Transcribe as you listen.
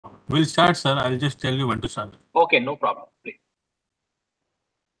We'll start, sir. I'll just tell you when to start. Okay, no problem, please.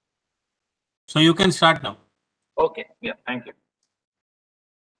 So you can start now. Okay, yeah, thank you.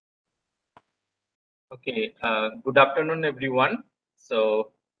 Okay, good afternoon, everyone.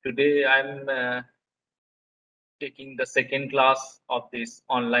 So today I'm taking the second class of this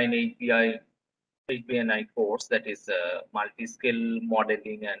online HBNI course, that is multi-scale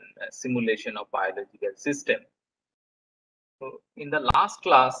modeling and simulation of biological system. So in the last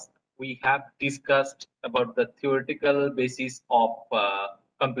class, we have discussed about the theoretical basis of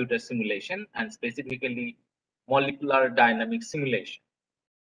computer simulation and specifically molecular dynamic simulation.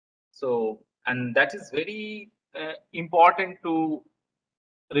 So, and that is very important to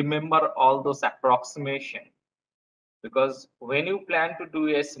remember all those approximation, because when you plan to do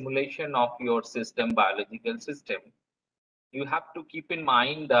a simulation of your system, biological system, you have to keep in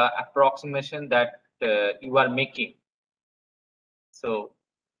mind the approximation that you are making. So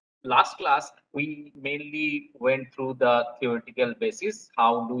last class, we mainly went through the theoretical basis.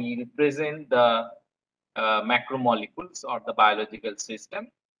 How do we represent the macromolecules or the biological system?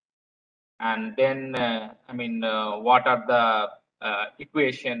 And then, what are the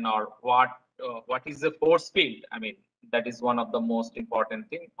equation, or what is the force field? I mean, that is one of the most important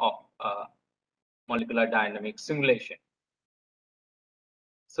thing of molecular dynamic simulation.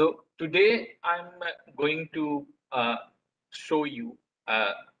 So today I'm going to show you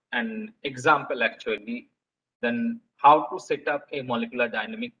an example actually, then how to set up a molecular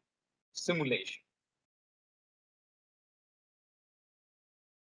dynamic simulation.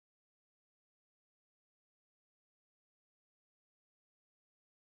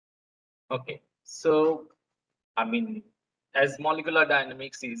 Okay, so I mean, as molecular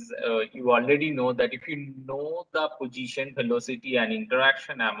dynamics is, you already know that if you know the position, velocity, and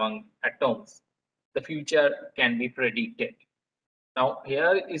interaction among atoms, the future can be predicted. Now,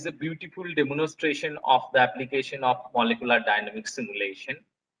 here is a beautiful demonstration of the application of molecular dynamic simulation.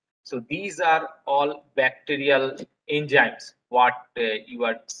 So these are all bacterial enzymes, what you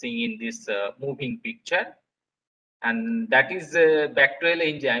are seeing in this moving picture. And that is a bacterial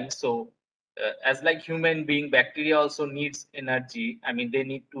enzyme. So as like human being, bacteria also needs energy. I mean, they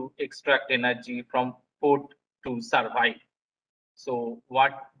need to extract energy from food to survive. So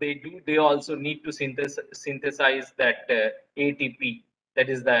what they do, they also need to synthesize that ATP, that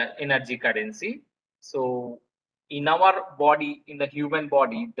is the energy currency. So in our body, in the human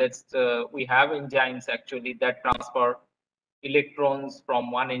body, that's we have enzymes actually that transfer electrons from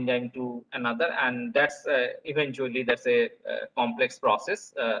one enzyme to another, and that's eventually that's a complex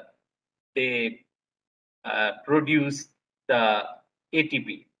process. They produce the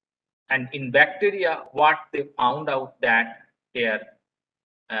ATP, and in bacteria, what they found out that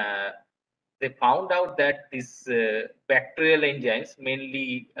uh, they found out that these bacterial enzymes,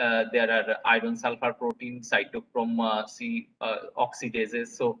 mainly there are iron sulfur protein, cytochrome C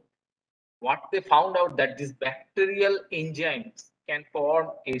oxidases. So what they found out that these bacterial enzymes can form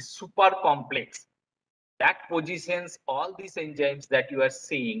a super complex that positions all these enzymes that you are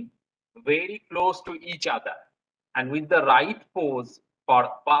seeing very close to each other, and with the right pose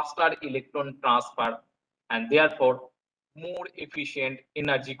for faster electron transfer and therefore more efficient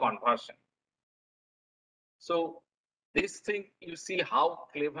energy conversion. So this thing, you see how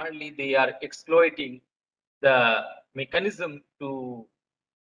cleverly they are exploiting the mechanism to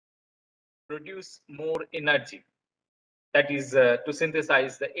produce more energy, that is to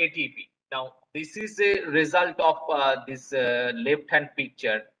synthesize the ATP. Now, this is a result of this left-hand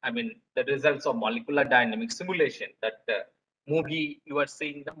picture. I mean, the results of molecular dynamics simulation. That movie, you are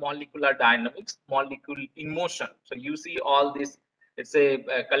seeing the molecular dynamics, molecule in motion. So you see all this. It's a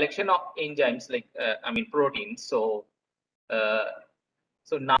collection of enzymes, like proteins. So,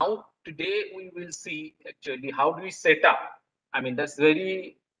 so now today we will see actually how do we set up. I mean, that's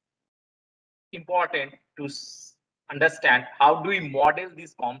very important to understand how do we model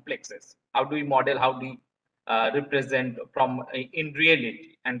these complexes, how do we model, how do we represent from in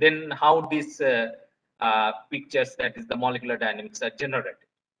reality, and then how these pictures, that is the molecular dynamics, are generated.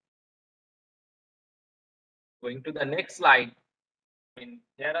 Going to the next slide, I mean,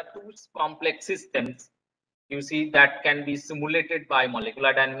 there are two complex systems you see that can be simulated by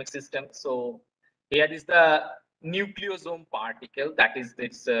molecular dynamic system. So here is the nucleosome particle, that is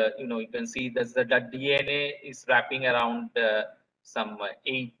this you can see that the DNA is wrapping around some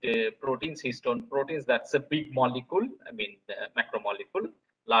 8 proteins, histone proteins. That's a big molecule, I mean macromolecule,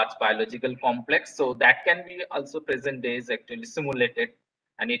 large biological complex. So that can be also present days actually simulated,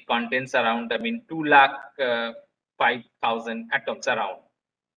 and it contains around 2 lakh 5,000 atoms around.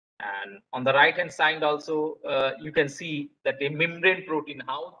 And on the right hand side also, you can see that a membrane protein,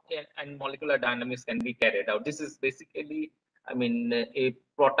 how and molecular dynamics can be carried out. This is basically, I mean, a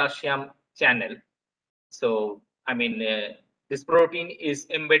potassium channel. So, I mean, this protein is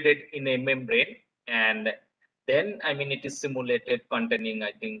embedded in a membrane, and then, I mean, it is simulated containing,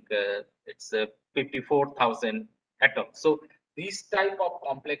 I think, it's 54,000 atoms. So, this type of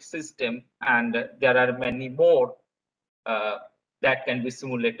complex system, and there are many more that can be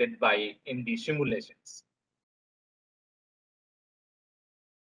simulated by MD simulations.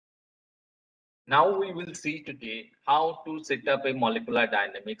 Now we will see today how to set up a molecular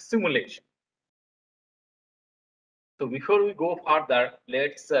dynamics simulation. So before we go further,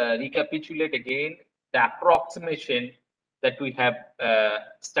 let's recapitulate again the approximation that we have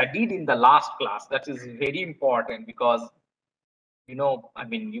studied in the last class. That is very important because, you know, I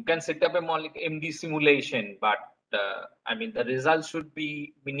mean, you can set up a MD simulation, but I mean, the results should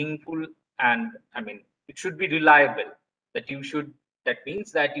be meaningful, and I mean, it should be reliable. That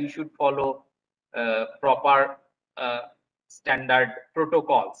means that you should follow proper standard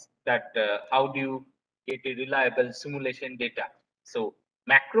protocols. That how do you get a reliable simulation data? So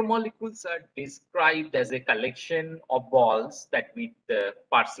macromolecules are described as a collection of balls that with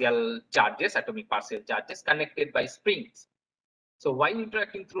partial charges, atomic partial charges connected by springs. So while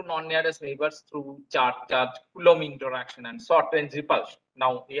interacting through non-nearest neighbors through charge Coulomb interaction and short-range repulsion.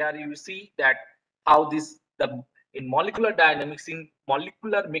 Now here you see that how this in molecular dynamics, in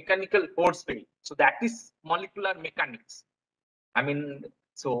molecular mechanical force field. So that is molecular mechanics. I mean,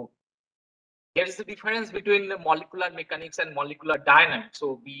 so there is a difference between the molecular mechanics and molecular dynamics.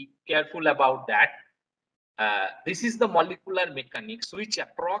 So be careful about that. This is the molecular mechanics which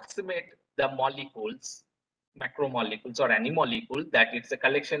approximate the molecules, macromolecules or any molecule, that it's a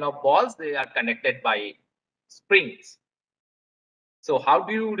collection of balls, they are connected by springs. So how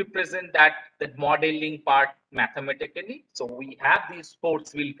do you represent that modeling part mathematically? So we have this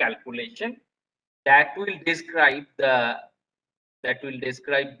force field calculation that will describe the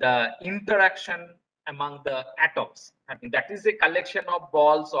interaction among the atoms. I mean, that is a collection of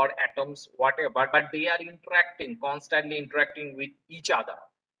balls or atoms, whatever, but they are constantly interacting with each other.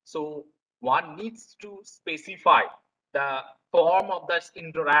 So one needs to specify the form of this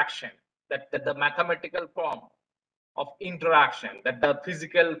interaction, that the mathematical form of interaction, that the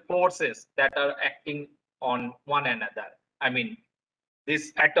physical forces that are acting on one another. I mean,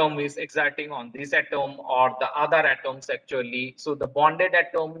 this atom is exerting on this atom or the other atoms actually. So the bonded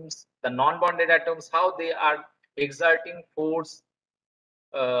atoms, the non-bonded atoms, how they are exerting force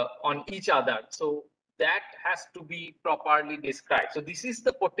on each other. So that has to be properly described. So this is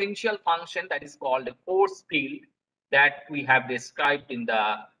the potential function that is called a force field that we have described in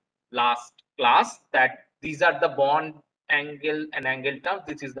the last class, that these are the bond angle and angle terms.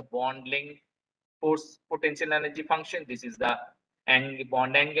 This is the bond length force potential energy function. This is the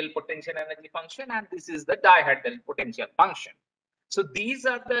bond angle potential energy function, and this is the dihedral potential function. So these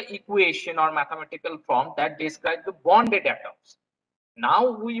are the equation or mathematical form that describe the bonded atoms. Now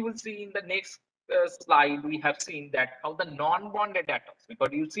we will see in the next slide, we have seen that how the non-bonded atoms, because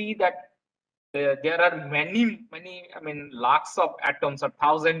you see that there are many, I mean, lakhs of atoms or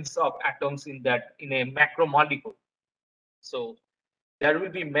thousands of atoms in a macromolecule. So there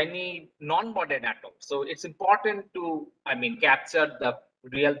will be many non-bonded atoms. So it's important to, I mean, capture the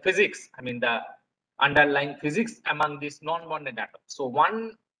real physics, I mean, the underlying physics among these non-bonded atoms. So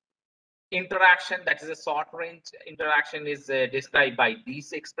one interaction, that is a short range interaction, is described by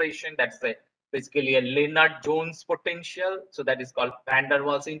this expression. That's basically a Lennard-Jones potential. So that is called van der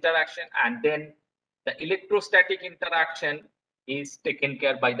Waals interaction. And then the electrostatic interaction is taken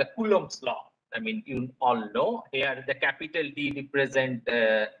care by the Coulomb's law. I mean, you all know here the capital D represent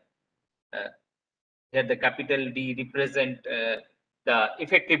the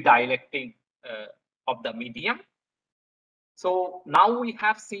effective dielectric of the medium. So now we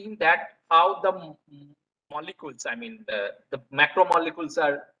have seen that how the molecules, I mean, the macromolecules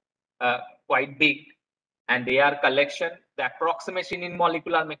are quite big, and they are collection. The approximation in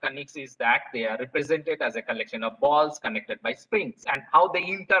molecular mechanics is that they are represented as a collection of balls connected by springs, and how they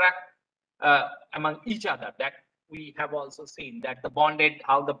interact among each other. That we have also seen that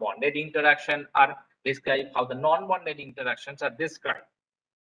how the bonded interaction are described, how the non-bonded interactions are described.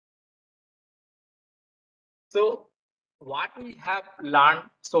 So what we have learned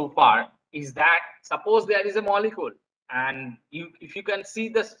so far is that suppose there is a molecule, and if you can see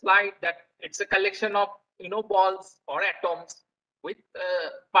the slide, that it's a collection of balls or atoms with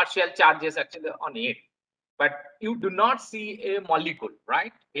partial charges actually on it, but you do not see a molecule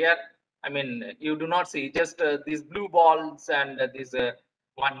right here. I mean, you do not see just these blue balls and these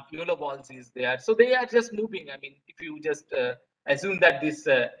one yellow balls is there. So they are just moving. I mean, if you just assume that this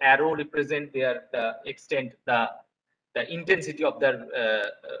arrow represent their extent, the intensity of their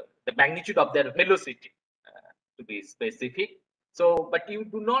the magnitude of their velocity, to be specific. So, but you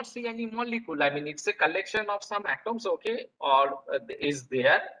do not see any molecule. I mean, it's a collection of some atoms, okay, or is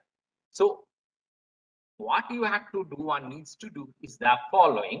there. So, what you have to do and needs to do is the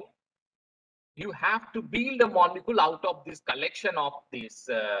following. You have to build a molecule out of this collection of these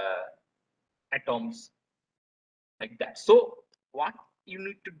atoms like that. So, what you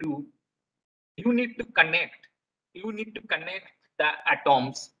need to do, you need to connect the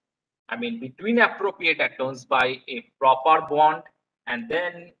atoms, I mean, between appropriate atoms by a proper bond, and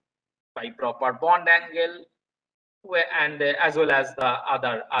then by proper bond angle, and as well as the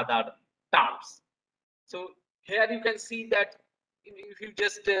other terms. So here you can see that if you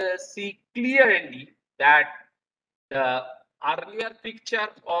just see clearly that the earlier picture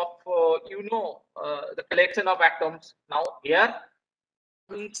of the collection of atoms, now here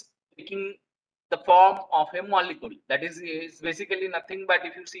means taking the form of a molecule. That is basically nothing but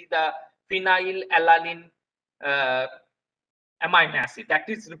if you see the phenylalanine amino acid, that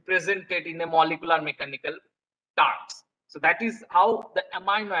is represented in a molecular mechanical terms. So that is how the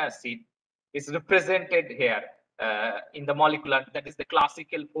amino acid is represented here in the molecular, that is the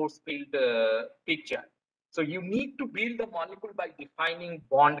classical force field picture. So you need to build the molecule by defining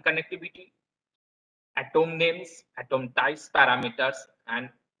bond connectivity, atom names, atom types, parameters, and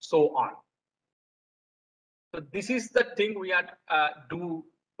so on. So this is the thing we are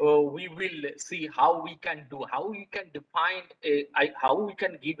we will see how we can do, how we can define how we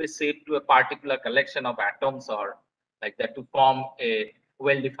can give a shape to a particular collection of atoms or like that to form a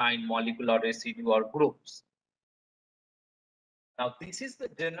well-defined molecular residue or groups. Now, this is the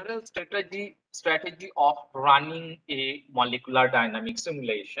general strategy of running a molecular dynamic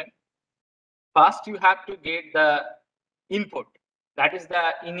simulation. First, you have to get the input, that is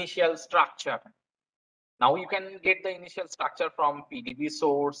the initial structure. Now you can get the initial structure from PDB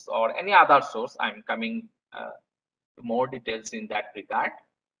source or any other source. I'm coming to more details in that regard.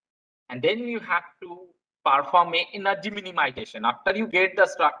 And then you have to perform a energy minimization. After you get the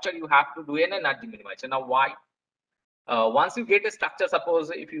structure, you have to do an energy minimization. Now, why? Once you get a structure, suppose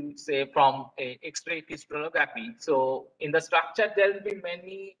if you say from a X-ray crystallography, so in the structure there will be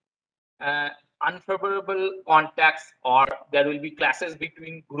many unfavorable contacts, or there will be clashes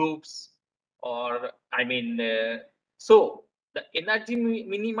between groups, or I mean, so the energy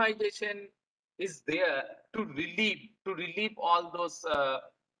minimization is there to relieve all those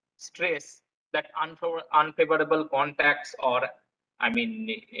stress that unfavorable contacts, or I mean,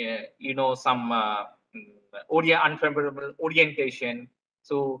 some unfavorable orientation.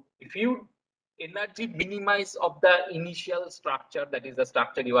 So if you energy minimize of the initial structure, that is the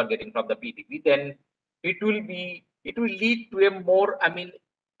structure you are getting from the PDB, then it will lead to a more, I mean,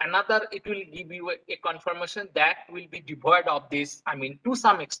 it will give you a confirmation that will be devoid of this, I mean, to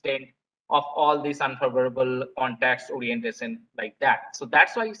some extent of all these unfavorable contacts orientation like that. So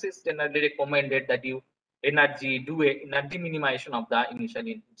that's why it is generally recommended that you do a energy minimization of the initial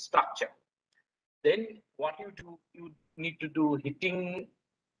input structure. Then what you do, you need to do heating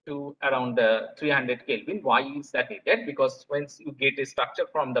to around 300 Kelvin. Why is that needed? Because once you get a structure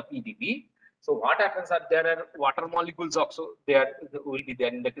from the PDB, so what happens that there are water molecules also there will be there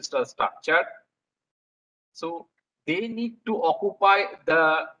in the crystal structure. So they need to occupy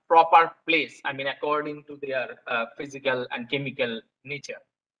the proper place, I mean, according to their physical and chemical nature.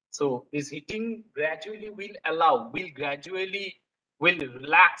 So this heating gradually will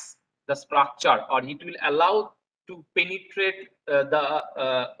relax the structure, or it will allow to penetrate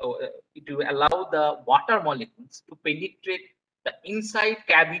it will allow the water molecules to penetrate the inside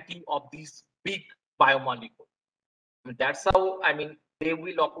cavity of this big biomolecule. That's how, I mean, they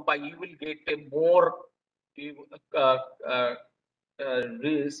will occupy. You will get a more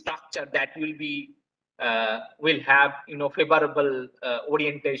structure that will have favorable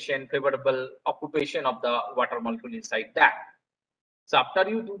orientation, favorable occupation of the water molecule inside that. So after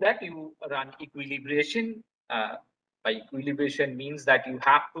you do that, you run equilibration. By equilibration means that you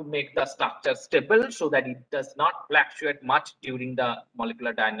have to make the structure stable so that it does not fluctuate much during the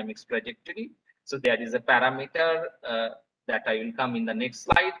molecular dynamics trajectory. So there is a parameter that I will come in the next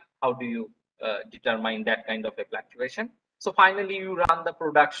slide. How do you determine that kind of a fluctuation? So finally, you run the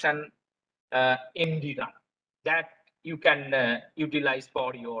production MD run that you can utilize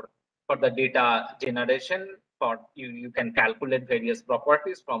for the data generation. For you can calculate various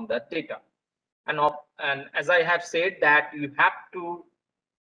properties from the data. And as I have said that you have to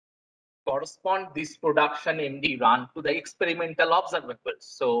correspond this production MD run to the experimental observables.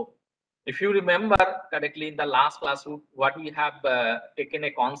 So if you remember correctly in the last class, what we have taken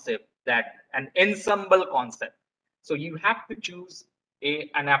a concept that an ensemble concept. So you have to choose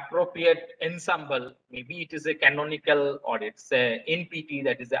an appropriate ensemble. Maybe it is a canonical or it's a NPT,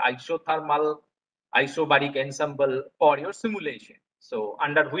 that is the isothermal isobaric ensemble for your simulation. So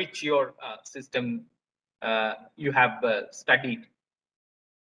under which your system you have studied.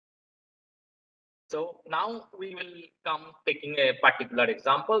 So now we will come taking a particular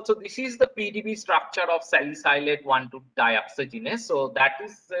example. So this is the PDB structure of salicylate 1,2-dioxygenase. So that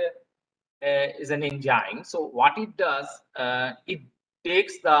is an enzyme. So what it does, it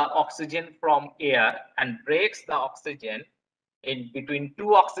takes the oxygen from air and breaks the oxygen in between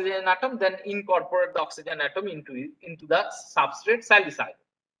two oxygen atom, then incorporate the oxygen atom into the substrate salicylate.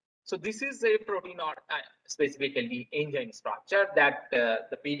 So this is a protein or specifically enzyme structure that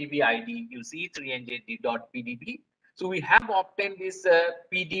the PDB ID you see 3NJD.PDB. So we have obtained this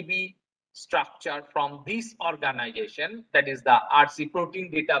PDB structure from this organization, that is the RC Protein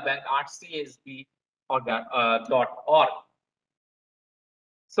Data Bank, rcsb.org.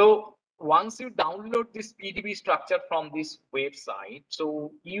 So once you download this PDB structure from this website,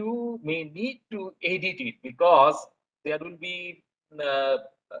 so you may need to edit it because there will be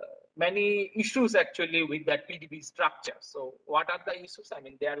many issues actually with that PDB structure. So what are the issues? I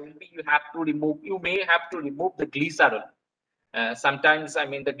mean, there will be, you may have to remove the glycerol. Sometimes, I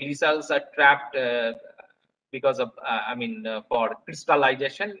mean, the glycerols are trapped because of, for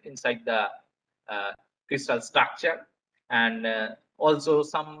crystallization inside the crystal structure. And also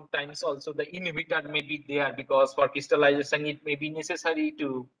sometimes also the inhibitor may be there because for crystallization, it may be necessary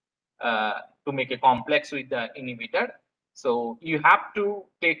to make a complex with the inhibitor. So you have to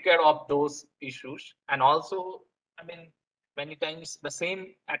take care of those issues. And also, I mean, many times the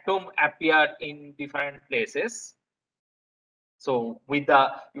same atom appear in different places. So with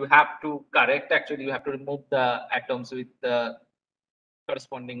you have to correct, actually, you have to remove the atoms with the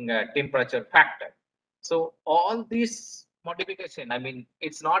corresponding temperature factor. So all this modification, I mean,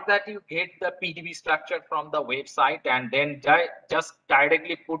 it's not that you get the PDB structure from the website and then just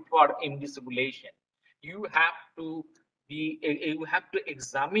directly put for MD simulation. You have to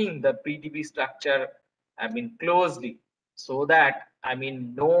examine the PDB structure, I mean, closely, so that, I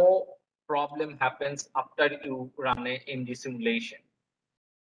mean, no problem happens after you run a MD simulation.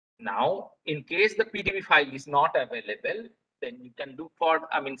 Now, in case the PDB file is not available, then you can look for,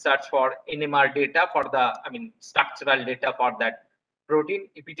 I mean, search for NMR data for the, I mean, structural data for that protein.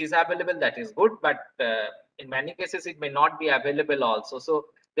 If it is available, that is good, but in many cases, it may not be available also. So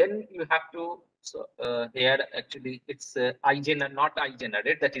then you have to, so here actually it's not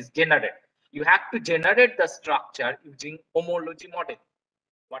iGenerate, that is generate. You have to generate the structure using homology model.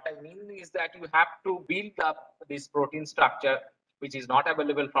 What I mean is that you have to build up this protein structure, which is not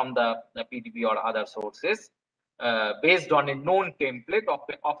available from the PDB or other sources, based on a known template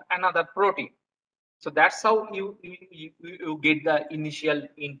of another protein. So that's how you get the initial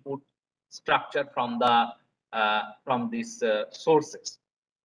input structure from these sources.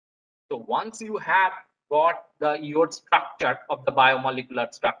 So once you have got your structure of the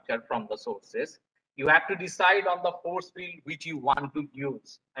biomolecular structure from the sources, you have to decide on the force field which you want to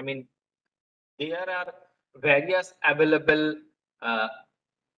use. I mean, there are various available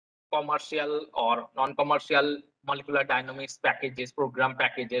commercial or non-commercial molecular dynamics packages, program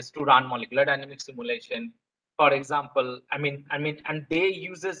packages to run molecular dynamics simulation. For example, and they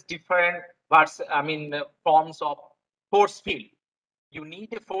uses different forms of force field. You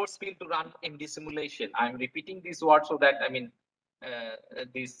need a force field to run MD simulation. I'm repeating this word so that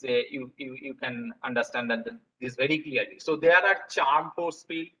you can understand that this very clearly. So there are charm force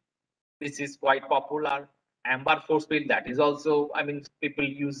field. This is quite popular. Amber force field, that is also, I mean, people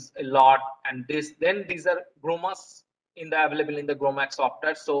use a lot. And these are GROMAS available in the GROMAX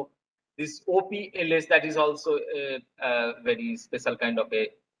software. So this OPLS, that is also a very special kind of the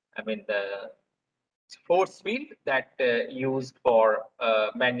force field that used for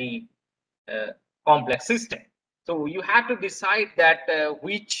many complex systems. So you have to decide that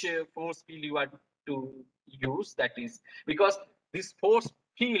which force field you are to use. That is because this force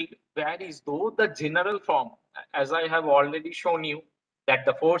field varies, though the general form, as I have already shown you, that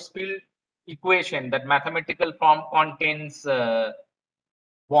the force field equation, that mathematical form contains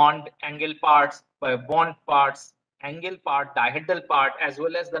bond angle parts, bond parts, angle part, dihedral part, as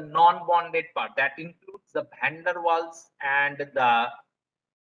well as the non-bonded part. That includes the van der Waals and the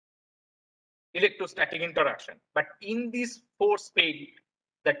electrostatic interaction. But in this force field,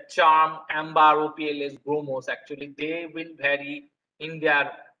 the charm, amber, OPLS, bromos, actually, they will vary in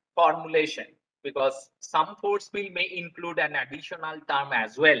their formulation, because some force field may include an additional term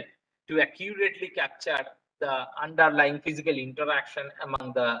as well to accurately capture the underlying physical interaction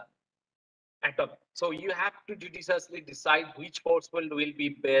among the atoms. So you have to judiciously decide which force field will be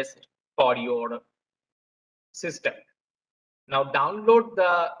best for your system. Now download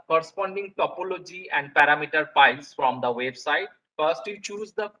the corresponding topology and parameter files from the website. First, you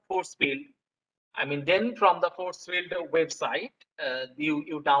choose the force field. Then from the force field website,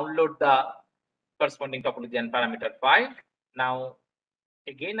 you download the corresponding topology and parameter file. Now,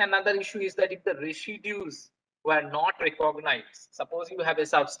 again, another issue is that if the residues were not recognized, suppose you have a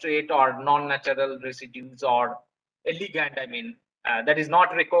substrate or non-natural residues or a ligand, that is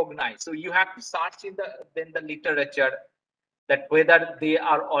not recognized. So you have to search in the literature that whether they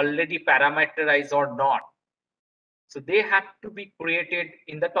are already parameterized or not. So they have to be created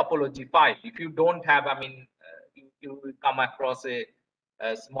in the topology file. If you don't have, you will come across a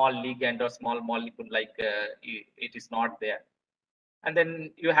small ligand or small molecule like it is not there. And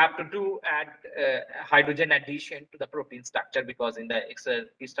then you have to add hydrogen addition to the protein structure, because in the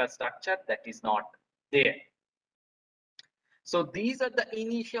extra structure that is not there. So these are the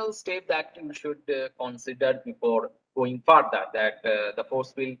initial steps that you should consider before going further, that the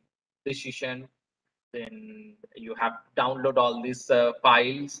force field decision, then you have to download all these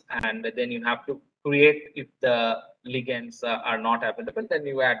files, and then you have to create, if the ligands are not available, then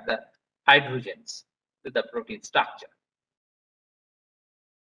you add the hydrogens to the protein structure.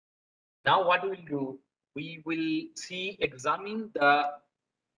 Now what we will do, we will examine the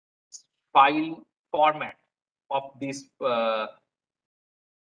file format of this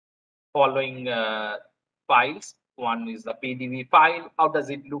following files. One is the PDV file. How does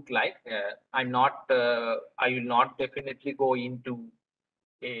it look like? I will not definitely go into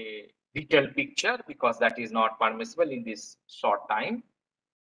a detailed picture because that is not permissible in this short time.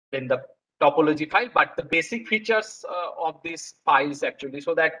 Then the topology file, but the basic features of these files actually,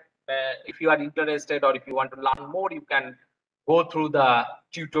 so that if you are interested or if you want to learn more, you can go through the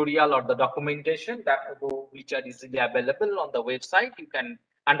tutorial or the documentation which are easily available on the website. You can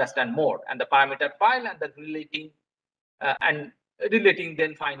understand more, and the parameter file and the relating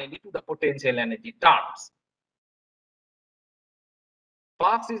then finally to the potential energy terms.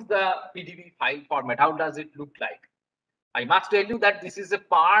 First is the PDV file format. How does it look like? I must tell you that this is a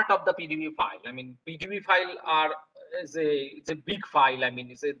part of the PDV file. PDV file it's a big file.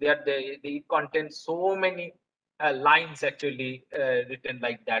 They contain so many lines actually written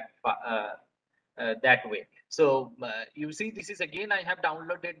like that that way. So you see, this is again, I have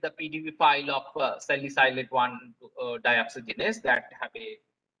downloaded the PDV file of salicylate 1 dioxygenase that have a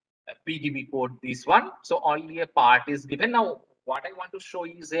PDB code, this one. So only a part is given. Now, what I want to show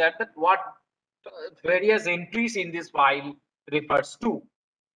you is here that what various entries in this file refers to.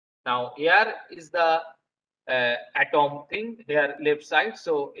 Now, here is the atom thing, here left side.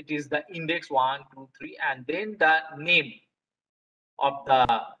 So it is the index 1, 2, 3, and then the name of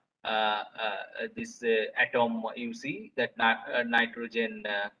the this atom. You see that nitrogen,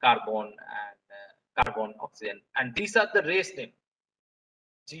 carbon, and carbon, oxygen, and these are the race name.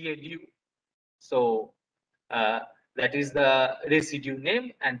 GLU. So that is the residue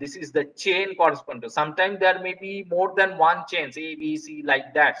name, and this is the chain corresponding. Sometimes there may be more than one chains, A, B, C,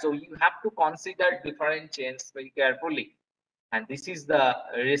 like that. So you have to consider different chains very carefully. And this is the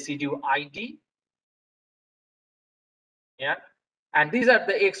residue ID. Yeah. And these are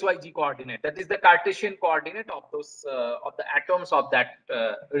the XYZ coordinate. That is the Cartesian coordinate of those of the atoms of that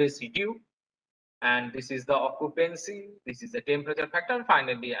residue. And this is the occupancy. This is the temperature factor.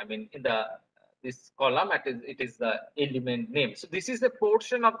 Finally, in the this column, it is the element name. So this is the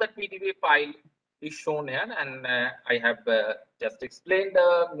portion of the PDV file is shown here, and I have just explained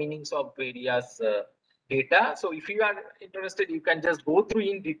the meanings of various data. So if you are interested, you can just go through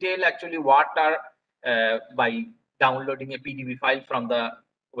in detail actually what are by downloading a PDV file from the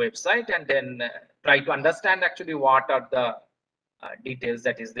website, and then try to understand actually what are the details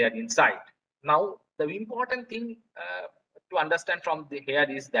that is there inside. Now, the important thing to understand from here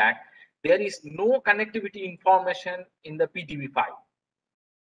is that there is no connectivity information in the PDV file.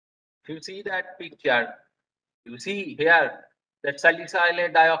 If you see that picture, you see here that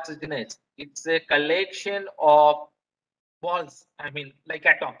salicylate dioxygenase. It's a collection of balls, like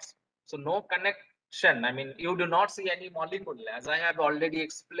atoms. So no connection. You do not see any molecule. As I have already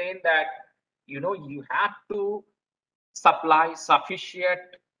explained that, you have to supply sufficient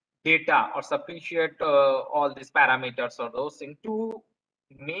data or sufficient all these parameters or those things to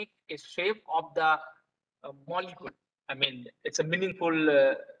make a shape of the molecule. It's a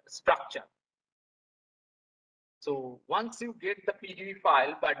meaningful structure. So once you get the PDF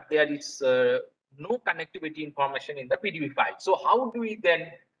file, but there is no connectivity information in the PDF file. So how do we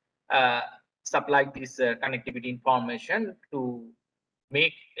then uh, supply this connectivity information to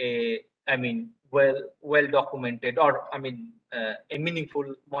make a, I mean, well documented, or I mean, a meaningful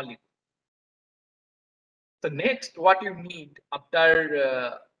molecule? So next, what you need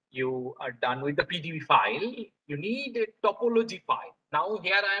after you are done with the PDF file, you need a topology file. Now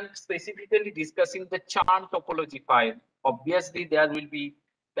here I am specifically discussing the charm topology file. Obviously, there will be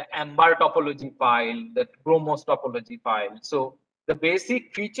the amber topology file, the chromos topology file. So the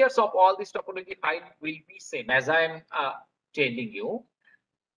basic features of all these topology file will be same as I am telling you.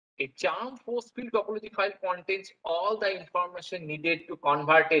 A charm force field topology file contains all the information needed to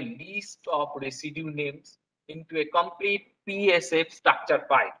convert a list of residue names into a complete PSF structure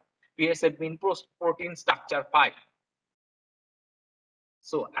file. PSF means protein structure file.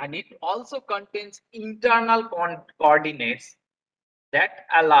 So, and it also contains internal coordinates that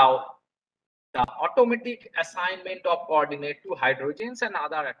allow the automatic assignment of coordinate to hydrogens and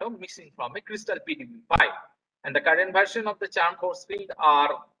other atoms missing from a crystal PDB file. And the current version of the charm force field are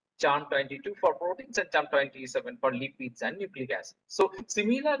charm 22 for proteins and charm 27 for lipids and nucleic acids. So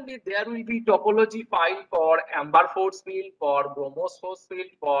similarly, there will be topology file for amber force field, for bromose force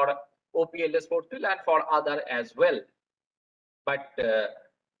field, for OPLS force field, and for other as well. But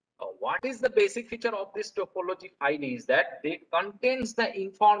what is the basic feature of this topology file is that they contains the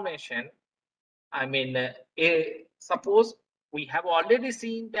information. I mean, suppose we have already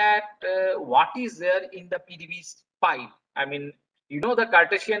seen that what is there in the PDB file. I mean, you know, the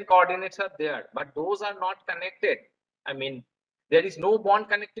Cartesian coordinates are there, but those are not connected. I mean, there is no bond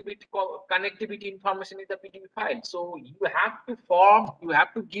connectivity information in the PDB file. So you have to you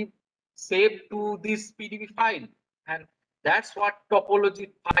have to give save to this PDB file, and that's what topology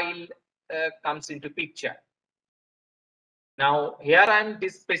file comes into picture. Now, here I'm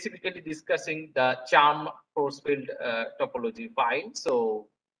specifically discussing the charm force field topology file. So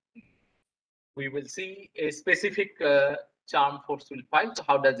we will see a specific charm force field file. So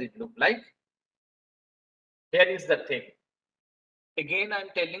how does it look like? Here is the thing. Again, I'm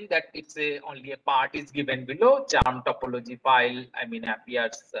telling that it's only a part is given below. Charm topology file, I mean,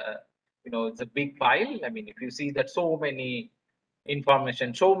 appears, you know, it's a big file. I mean, if you see that so many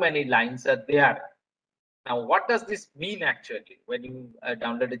information, so many lines are there. Now, what does this mean actually? When you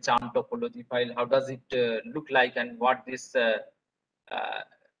download a charm topology file, how does it look like, and what this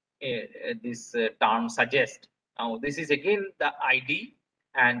term suggests? Now, this is again the ID,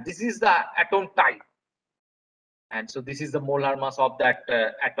 and this is the atom type. And so this is the molar mass of that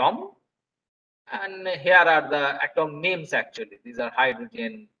atom. And here are the atom names actually. These are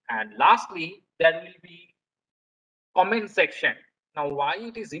hydrogen. And lastly, there will be comment section. Now, why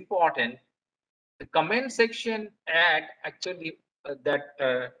it is important? The comment section add actually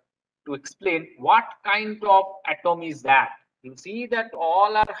to explain what kind of atom is that. You see that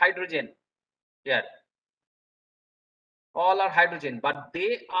all are hydrogen here. All are hydrogen, but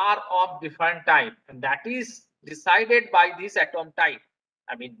they are of different type, and that is decided by this atom type.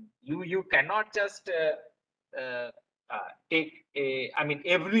 I mean, you cannot just take a, I mean,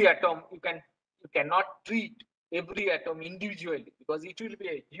 every atom you cannot treat every atom individually, because it will be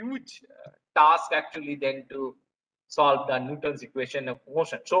a huge task actually then to solve the Newton's equation of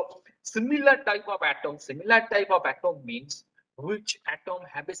motion. So similar type of atom means which atom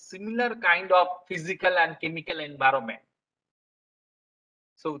have a similar kind of physical and chemical environment.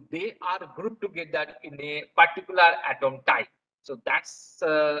 So they are grouped together in a particular atom type. So that's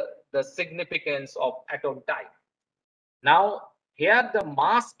the significance of atom type. Now, here the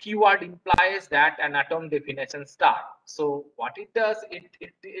mass keyword implies that an atom definition star. So what it does, it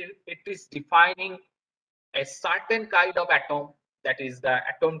is defining a certain kind of atom, that is the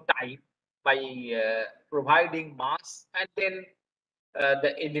atom type, by providing mass and then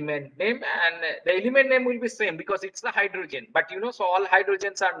the element name, and the element name will be same because it's the hydrogen. But you know, so all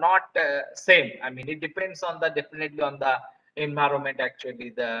hydrogens are not same. I mean, it depends on the definitely on the environment, actually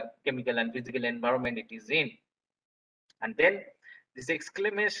the chemical and physical environment it is in. And then this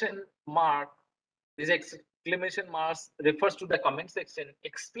exclamation mark refers to the comment section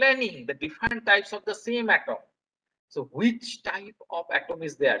explaining the different types of the same atom. So which type of atom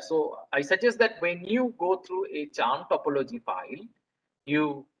is there? So I suggest that when you go through a charm topology file,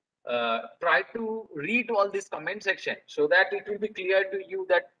 you try to read all this comment section so that it will be clear to you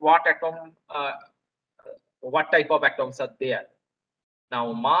that what atom, what type of atoms are there.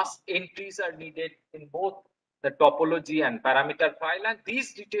 Now, mass entries are needed in both the topology and parameter file, and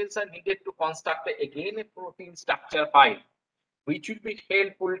these details are needed to construct again a protein structure file. which will be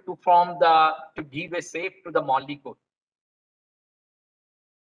helpful to form the, to give a shape to the molecule.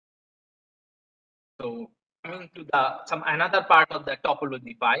 So coming to the some another part of the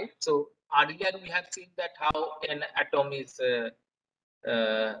topology file. So earlier we have seen that how an atom is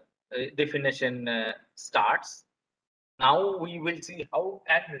definition starts. Now we will see how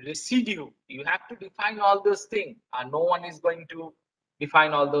an residue. You have to define all those things, and no one is going to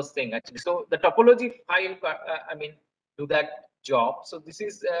define all those things actually. So the topology file, I mean, do that job. So this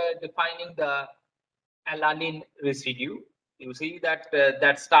is defining the alanine residue. You see that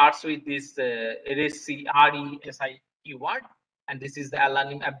that starts with this RESI keyword, and this is the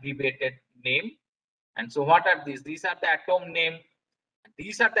alanine abbreviated name. And so what are these? These are the atom name.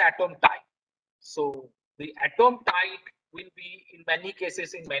 These are the atom type. So the atom type will be in many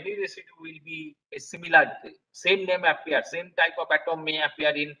cases, in many residue will be a similar, same name appear, same type of atom may appear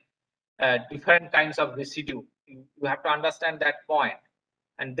in different kinds of residue. You have to understand that point.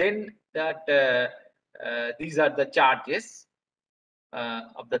 And then that these are the charges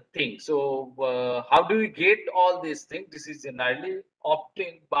of the thing. So how do we get all these things? This is generally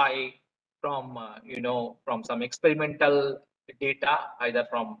obtained by from from some experimental data, either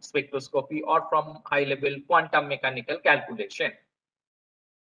from spectroscopy or from high level quantum mechanical calculation.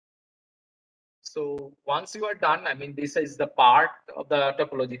 So once you are done, I mean, this is the part of the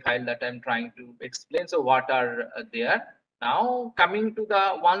topology file that I'm trying to explain. So what are there? Now coming to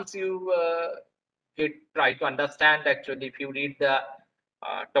the, once you try to understand, actually, if you read the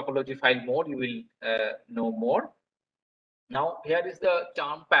topology file more, you will know more. Now here is the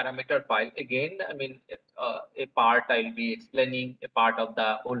charm parameter file. Again, I mean, a part I'll be explaining a part of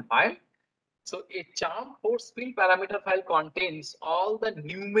the whole file. So a charm force field parameter file contains all the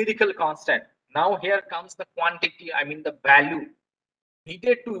numerical constant. Now here comes the quantity, I mean the value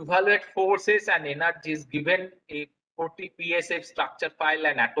needed to evaluate forces and energies given a 40 PSF structure file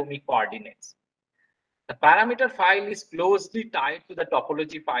and atomic coordinates. The parameter file is closely tied to the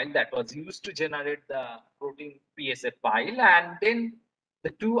topology file that was used to generate the protein PSF file, and then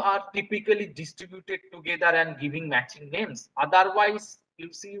the two are typically distributed together and giving matching names. Otherwise,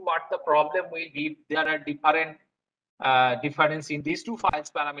 you see what the problem will be. There are different difference in these two files,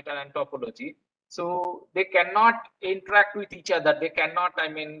 parameter and topology. So they cannot interact with each other. They cannot, I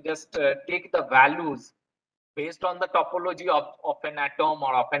mean, just take the values based on the topology of an atom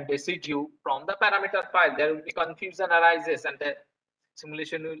or of an residue from the parameter file. There will be confusion arises and the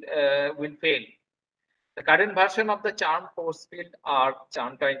simulation will fail. The current version of the charm force field are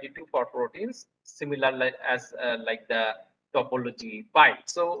charm 22 for proteins, similar as like the topology file.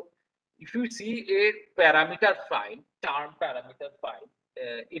 So if you see a parameter file, charm parameter file,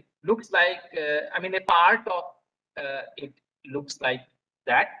 it looks like, I mean, a part of it looks like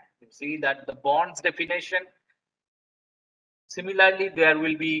that. You see that the bonds definition. Similarly, there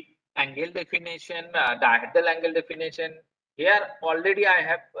will be angle definition, dihedral angle definition. Here already I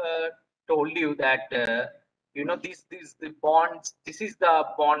have told you that these the bonds. This is the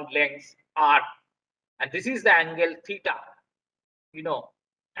bond length r, and this is the angle theta.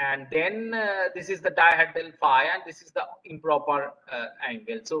 And then this is the dihedral phi, and this is the improper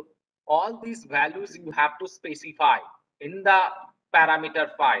angle. So all these values you have to specify in the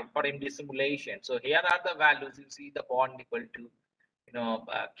parameter file for MD simulation. So here are the values. You see the bond equal to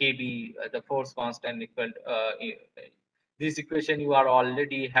kb, the force constant equal this equation you are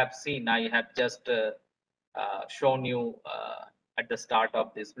already have seen. I have just shown you at the start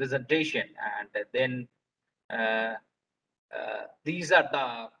of this presentation, and then these are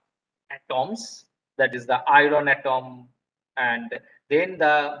the atoms, that is the iron atom, and then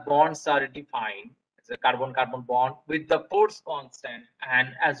the bonds are defined. It's a carbon-carbon bond with the force constant and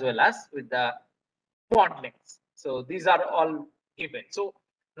as well as with the bond lengths. So these are all given. So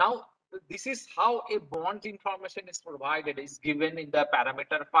now this is how a bond information is provided, is given in the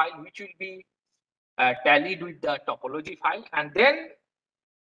parameter file, which will be tallied with the topology file, and then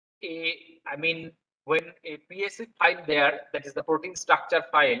I mean, when a PSF file there, that is the protein structure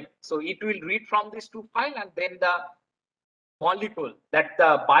file, so it will read from these two files, and then the molecule, that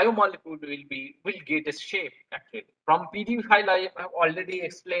the biomolecule will get a shape actually. From PDF file, I have already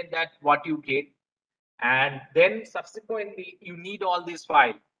explained that what you get, and then subsequently you need all these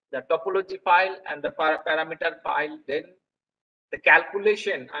files, the topology file and the parameter file. Then the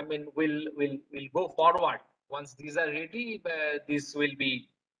calculation, I mean, will go forward. Once these are ready, this will be,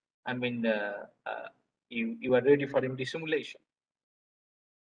 I mean, you are ready for MD simulation.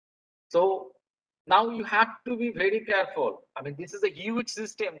 So now you have to be very careful. I mean, this is a huge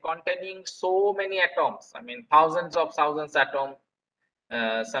system containing so many atoms. I mean, thousands of atoms,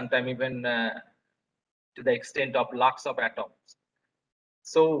 sometimes even to the extent of lakhs of atoms.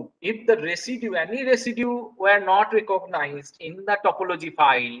 So if the residue, any residue were not recognized in the topology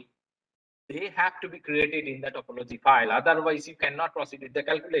file, they have to be created in the topology file. Otherwise, you cannot proceed with the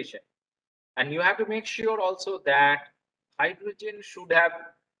calculation. And you have to make sure also that hydrogen should have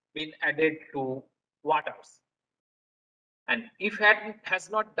been added to waters. And if it has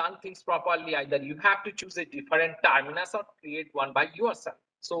not done things properly, either you have to choose a different terminus or create one by yourself.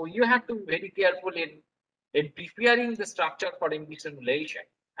 So you have to be very careful in preparing the structure for MD simulation.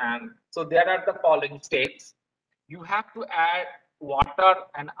 And so there are the following steps. You have to add water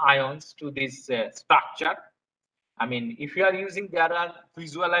and ions to this structure. I mean, if you are using, there are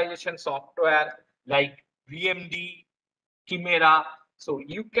visualization software like VMD, Chimera. So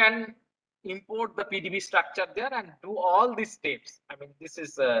you can import the PDB structure there and do all these steps. I mean, this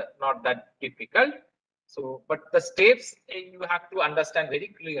is not that difficult. So, but the steps you have to understand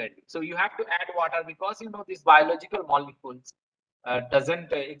very clearly. So you have to add water because these biological molecules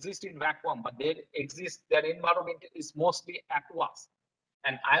doesn't exist in vacuum, but they exist. Their environment is mostly aqueous.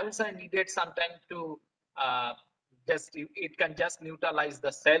 And ions are needed sometimes to it can just neutralize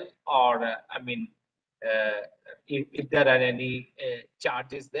the cell, or if there are any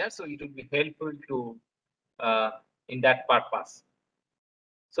charges there, so it will be helpful to in that purpose.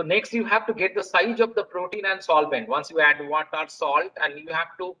 So next you have to get the size of the protein and solvent. Once you add water, salt, and you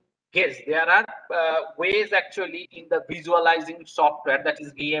have to guess. There are ways actually in the visualizing software, that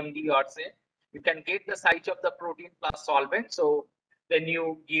is VMD or say, you can get the size of the protein plus solvent. So then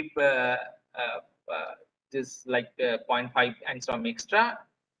you give this like 0.5 angstrom extra,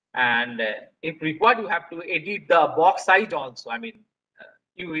 and if required, you have to edit the box size also. I mean,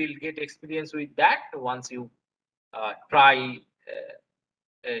 you will get experience with that once you try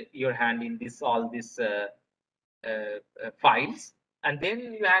your hand in all these files. And then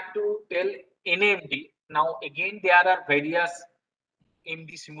you have to tell NMD. Now again, there are various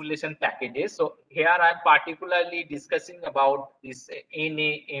MD simulation packages. So here I'm particularly discussing about this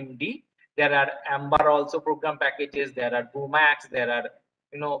NAMD. There are Amber also program packages. There are Bumax. There are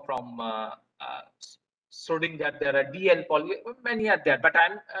from Schrodinger. There are DL Poly. Many are there, but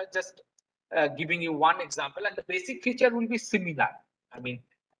I'm just giving you one example, and the basic feature will be similar. I mean,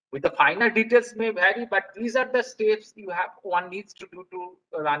 with the finer details may vary, but these are the steps one needs to do to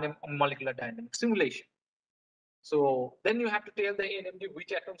run a molecular dynamic simulation. So then you have to tell the NMD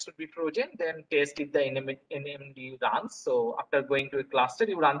which atoms should be frozen, then test if the NMD runs. So after going to a cluster,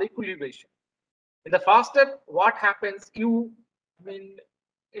 you run the equilibration. In the first step, what happens?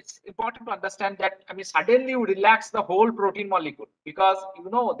 It's important to understand that, suddenly you relax the whole protein molecule, because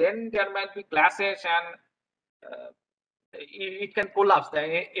then there might be clashes and it can collapse.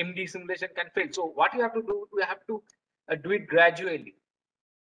 The MD simulation can fail. So what you have to do, you have to do it gradually.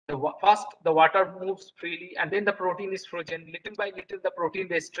 First, the water moves freely, and then the protein is frozen. Little by little, the protein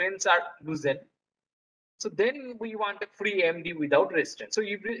restraints are loosened. So then we want a free MD without restraint. So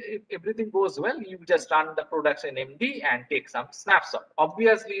if everything goes well, you just run the production MD and take some snapshot.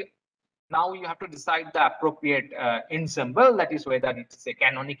 Obviously, now you have to decide the appropriate ensemble, that is whether it's a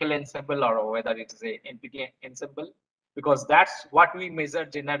canonical ensemble or whether it's a NPT ensemble, because that's what we measure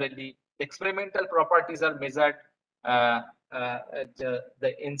generally. Experimental properties are measured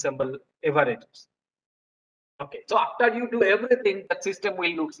the ensemble averages. Okay, so after you do everything, the system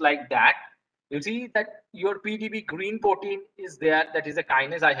will look like that. You see that your PDB green protein is there. That is a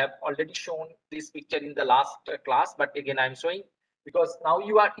kinase. I have already shown this picture in the last class, but again I'm showing because now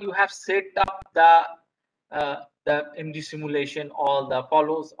you have set up the MD simulation, all the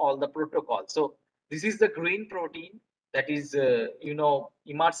follows all the protocols. So this is the green protein that is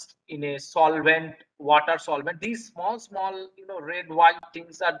immersed in a solvent, water solvent. These small red white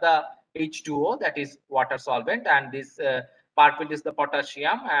things are the H2O, that is water solvent, and this purple is the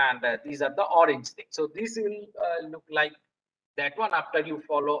potassium, and these are the orange things. So this will look like that one after you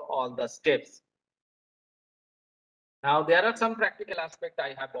follow all the steps. Now there are some practical aspects.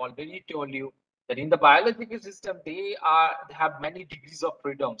 I have already told you that in the biological system they have many degrees of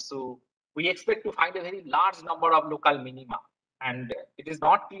freedom. So we expect to find a very large number of local minima, and it is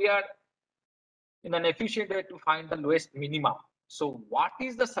not clear in an efficient way to find the lowest minima. So what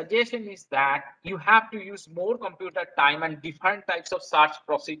is the suggestion is that you have to use more computer time and different types of search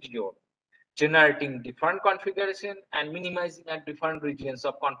procedure, generating different configuration and minimizing at different regions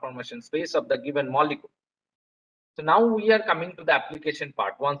of conformation space of the given molecule. So now we are coming to the application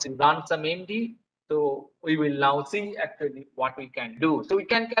part. Once you run some MD, so we will now see actually what we can do. So we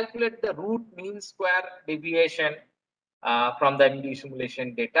can calculate the root mean square deviation from the MD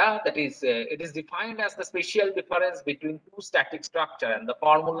simulation data. That is, it is defined as the spatial difference between two static structure, and the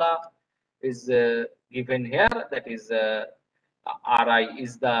formula is given here. That is Ri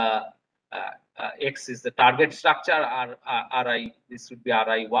is the X is the target structure, Ri, this should be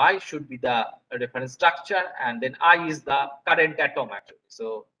RIY, should be the reference structure, and then I is the current atom actually.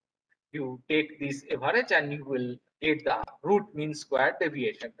 So you take this average and you will get the root mean square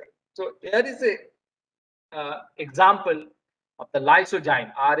deviation. So here is a example of the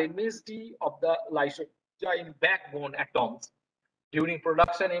lysozyme, RMSD of the lysozyme backbone atoms during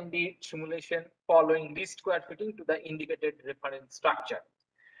production MD simulation following least square fitting to the indicated reference structure.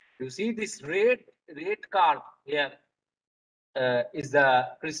 You see this red curve here is the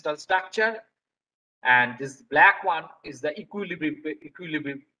crystal structure, and this black one is the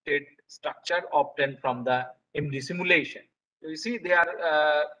equilibrated structure obtained from the MD simulation. You see they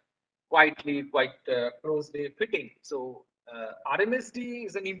are quite closely fitting. So RMSD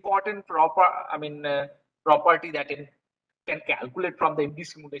is an important property that can calculate from the MD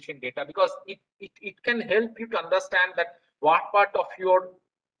simulation data, because it can help you to understand that what part of your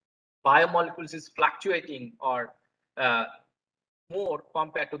biomolecules is fluctuating or more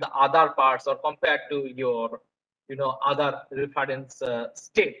compared to the other parts or compared to your other reference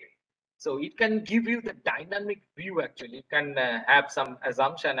state. So it can give you the dynamic view actually. You can have some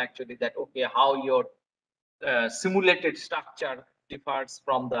assumption actually that okay, how your simulated structure differs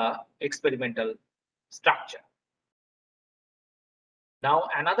from the experimental structure. Now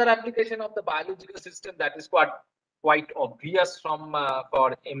another application of the biological system that is quite obvious from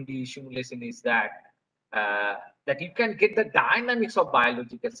for MD simulation is that that you can get the dynamics of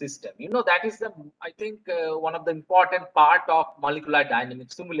biological system. That is the, I think, one of the important part of molecular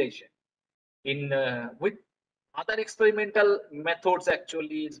dynamics simulation. In with other experimental methods,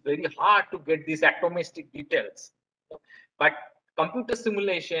 actually, it's very hard to get these atomistic details. But computer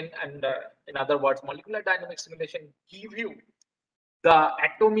simulation and, in other words, molecular dynamics simulation give you the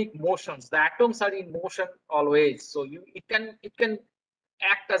atomic motions. The atoms are in motion always, so it can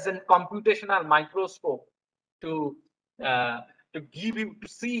act as a computational microscope to give you to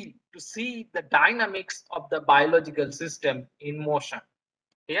see the dynamics of the biological system in motion.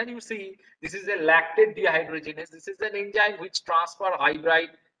 Here you see this is a lactate dehydrogenase. This is an enzyme which transfer hydride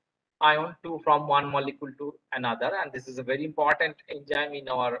ion from one molecule to another, and this is a very important enzyme in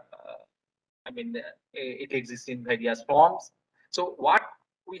our it exists in various forms. So what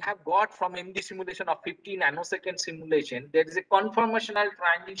we have got from MD simulation of 50 nanosecond simulation, there is a conformational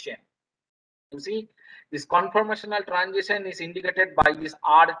transition. You see, this conformational transition is indicated by this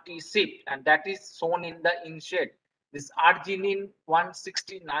RT shift, and that is shown in the inset. This arginine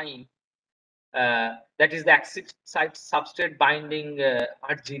 169, that is the active site substrate binding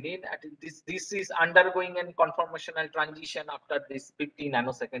arginine. This is undergoing a conformational transition after this 50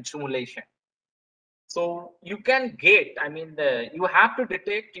 nanosecond simulation. So you can get, you have to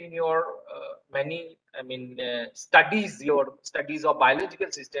detect in your many, studies, your studies of biological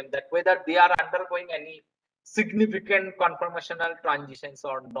system, that whether they are undergoing any significant conformational transitions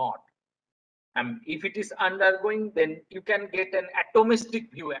or not. And if it is undergoing, then you can get an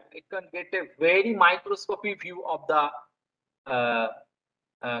atomistic view. It can get a very microscopic view of the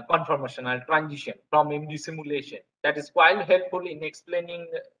conformational transition from MD simulation. That is quite helpful in explaining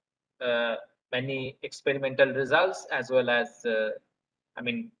many experimental results, as well as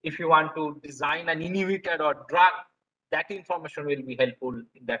if you want to design an inhibitor or drug, that information will be helpful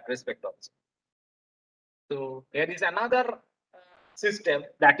in that respect also. So there is another system,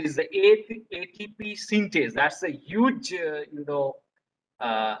 that is the ATP synthase. That's a huge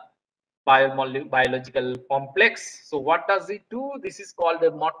biological complex. So what does it do? This is called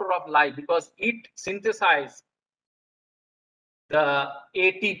the motor of life, because it synthesizes the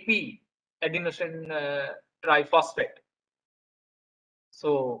ATP, adenosine triphosphate.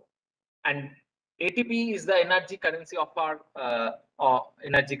 So, and ATP is the energy currency of our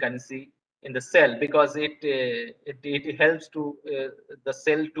energy currency in the cell, because it helps to the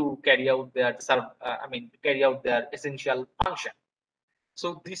cell to carry out their carry out their essential function.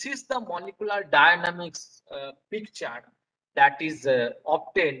 So this is the molecular dynamics picture that is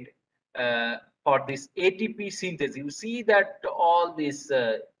obtained for this ATP synthase. You see that all this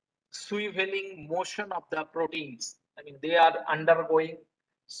swiveling motion of the proteins, they are undergoing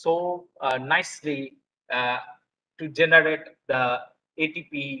so nicely to generate the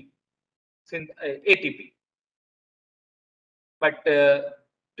ATP. ATP. But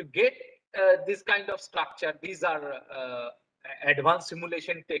to get this kind of structure, these are advanced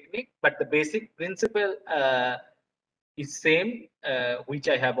simulation technique, but the basic principle is same, which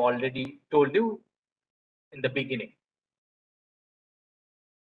I have already told you in the beginning.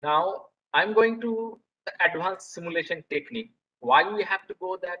 Now I'm going to the advanced simulation technique. Why we have to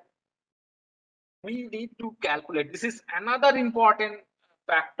go that? we need to calculate. This is another important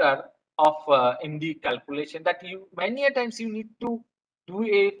factor of MD calculation, that you many a times you need to do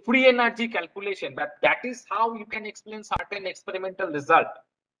a free energy calculation, but that is how you can explain certain experimental result.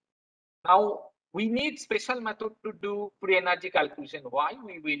 Now we need special method to do free energy calculation. Why?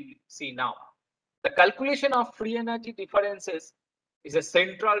 We will see now. The calculation of free energy differences is a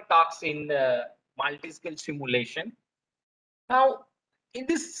central task in multi-scale simulation. Now, in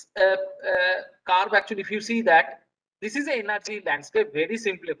this curve, actually, if you see that this is an energy landscape, very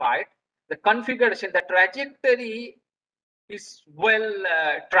simplified. The configuration, the trajectory is well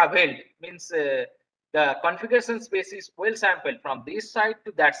traveled, means the configuration space is well sampled from this side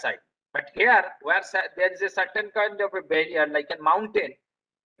to that side. But here, where there is a certain kind of a barrier, like a mountain,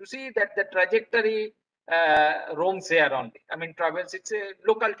 you see that the trajectory roams here only. I mean, travels, it's a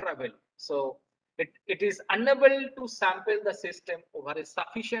local travel. So it is unable to sample the system over a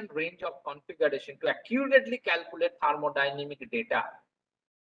sufficient range of configuration to accurately calculate thermodynamic data.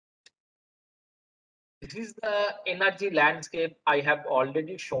 This is the energy landscape I have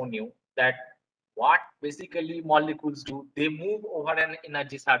already shown you, that what basically molecules do, they move over an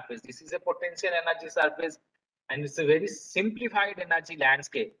energy surface. This is a potential energy surface, and it's a very simplified energy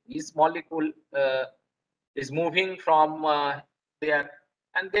landscape. This molecule is moving from there,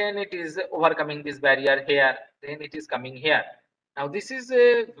 and then it is overcoming this barrier here, then it is coming here. Now this is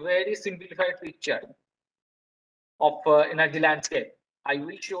a very simplified picture of energy landscape. I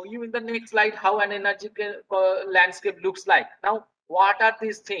will show you in the next slide how an energy landscape looks like. Now, what are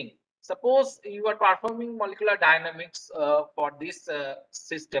these things? Suppose you are performing molecular dynamics for this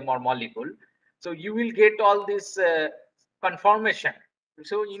system or molecule. So you will get all this conformation.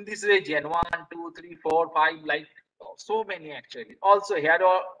 So in this region, 1, 2, 3, 4, 5, like so many actually. Also here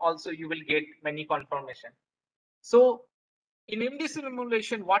also you will get many conformation. So in MD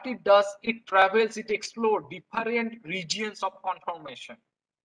simulation, what it does, it travels, it explores different regions of conformation.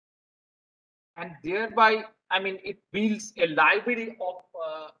 And thereby, I mean, it builds a library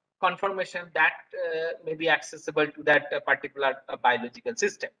of conformation that may be accessible to that particular biological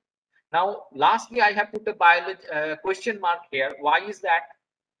system. Now, lastly, I have put a question mark here. Why is that?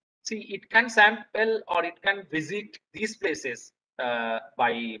 See, it can sample or it can visit these places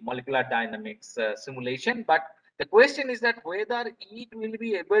by molecular dynamics simulation, but the question is that whether it will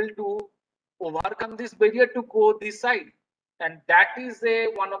be able to overcome this barrier to go this side. And that is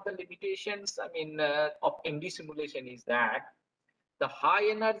one of the limitations, I mean, of MD simulation, is that the high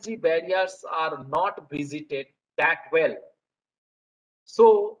energy barriers are not visited that well.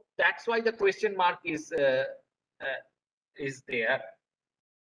 So that's why the question mark is there.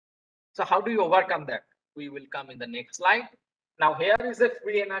 So how do you overcome that? We will come in the next slide. Now here is a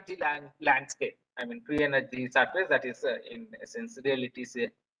free energy landscape. I mean, free energy surface, that is in essence reality is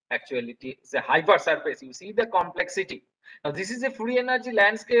actuality is a hyper surface. You see the complexity. Now this is a free energy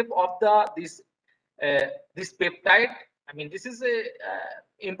landscape of this peptide. I mean, this is a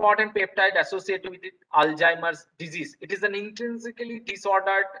important peptide associated with Alzheimer's disease. It is an intrinsically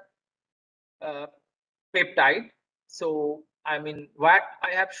disordered peptide. So I mean, what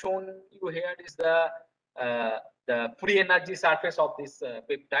I have shown you here is the free energy surface of this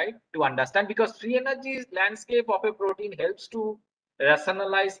peptide to understand, because free energy landscape of a protein helps to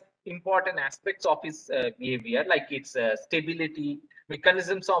rationalize important aspects of its behavior, like its stability,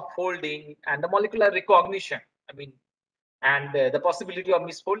 mechanisms of folding, and the molecular recognition. I mean, and the possibility of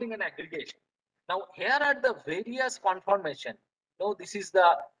misfolding and aggregation. Now, here are the various conformation. No,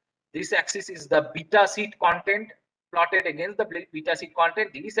 this axis is the beta seed content plotted against the beta seed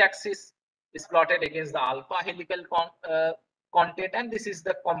content. This axis is plotted against the alpha helical content, and this is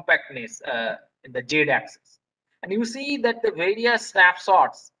the compactness in the Z axis. And you see that the various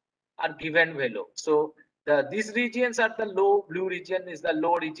snapshots are given below. So these regions are the low. Blue region is the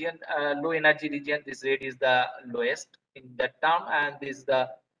low region, low energy region. This red is the lowest in that term, and this is the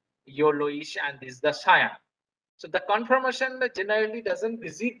yellowish, and this is the cyan. So the conformation generally doesn't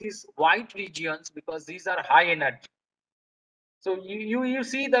visit these white regions because these are high energy. So you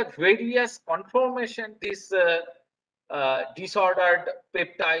see that various conformation this disordered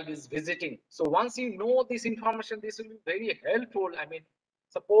peptide is visiting. So once you know this information, this will be very helpful. I mean,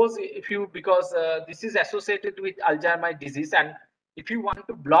 suppose if you, because this is associated with Alzheimer's disease, and if you want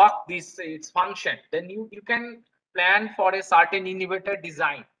to block this its function, then you can plan for a certain inhibitor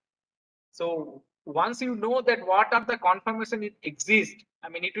design. So once you know that what are the conformation it exists, I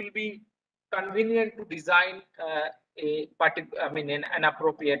mean, it will be convenient to design a particular, I mean, an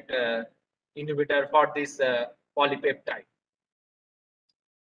appropriate inhibitor for this polypeptide.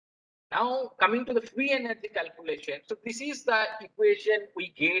 Now coming to the free energy calculation. So this is the equation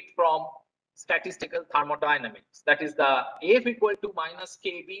we get from statistical thermodynamics. That is the F equal to minus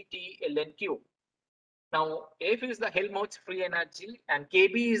KB T ln Q. Now, F is the Helmholtz free energy and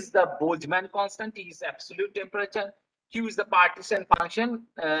KB is the Boltzmann constant, T is absolute temperature, Q is the partition function.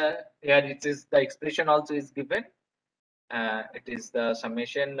 Here it is, the expression also is given. It is the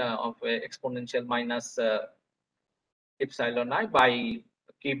summation of exponential minus epsilon I by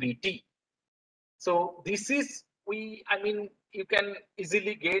KBT. So this is, you can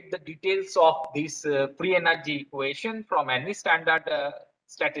easily get the details of this free energy equation from any standard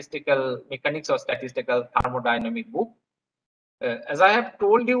statistical mechanics or statistical thermodynamic book. As I have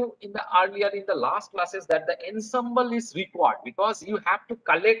told you in the last classes, that the ensemble is required because you have to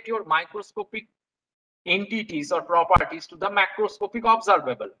collect your microscopic entities or properties to the macroscopic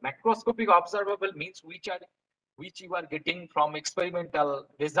observable. Macroscopic observable means which you are getting from experimental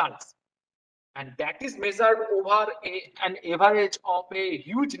results, and that is measured over an average of a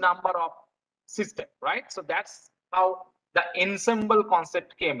huge number of systems, right? So that's how the ensemble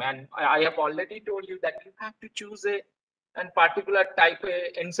concept came, and I have already told you that you have to choose a particular type of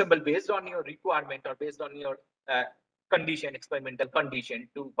ensemble based on your requirement or based on your condition, experimental condition,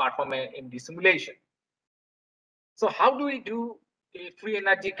 to perform a MD simulation. So how do we do a free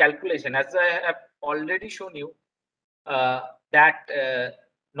energy calculation? As I have already shown you, that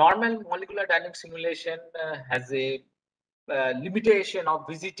normal molecular dynamics simulation has a limitation of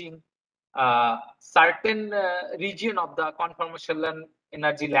visiting certain region of the conformational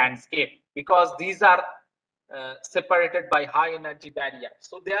energy landscape, because these are separated by high energy barriers.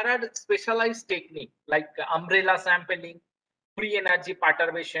 So there are specialized techniques like umbrella sampling, free energy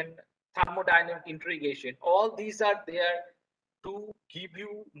perturbation, thermodynamic integration. All these are there to give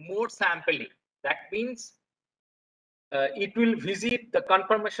you more sampling. That means it will visit the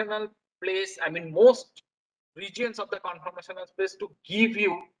conformational place, most regions of the conformational space, to give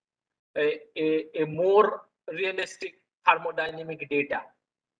you a more realistic thermodynamic data.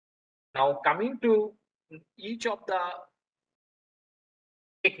 Now, coming to each of the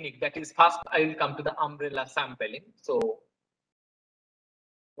technique, that is, first I will come to the umbrella sampling. So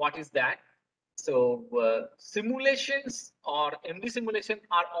what is that? So simulations or MD simulation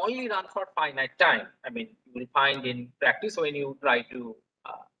are only run for finite time. You will find in practice when you try to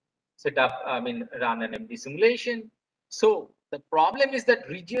set up, run an MD simulation. So the problem is that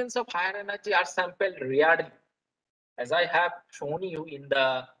regions of higher energy are sampled rarely. As I have shown you in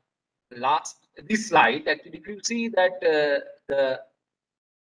the this slide, that if you see that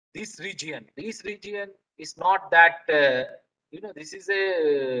this region is not that, this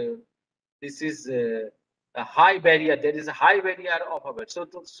is a high barrier. There is a high barrier of it.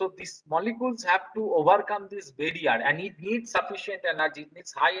 So these molecules have to overcome this barrier, and it needs sufficient energy. It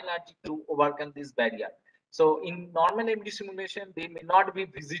needs high energy to overcome this barrier. So in normal MD simulation, they may not be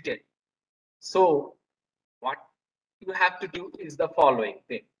visited. So what you have to do is the following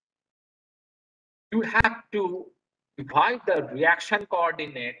thing. You have to divide the reaction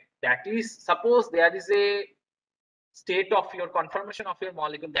coordinate. That is, suppose there is a state of your conformation of your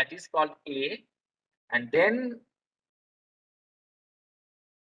molecule that is called A, and then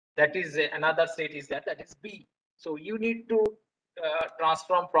that is another state is that is B. So you need to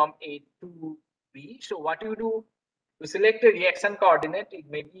transform from A to B. So what you do, you select a reaction coordinate. It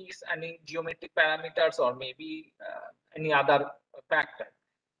may be any geometric parameters or maybe any other factor.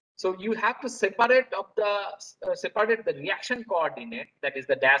 So you have to separate the reaction coordinate, that is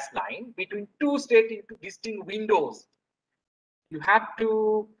the dashed line, between two states into distinct windows. You have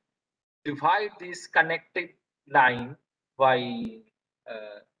to divide this connected line by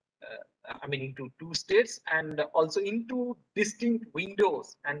into two states and also into distinct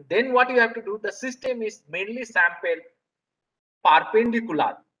windows. And then what you have to do, the system is mainly sampled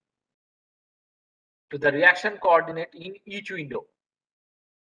perpendicular to the reaction coordinate in each window.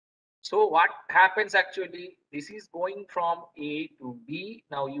 So what happens actually, this is going from A to B.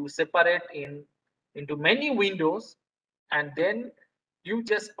 Now you separate into many windows, and then you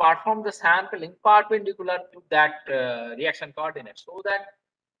just perform the sampling perpendicular to that reaction coordinate, so that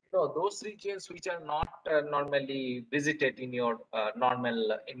those regions which are not normally visited in your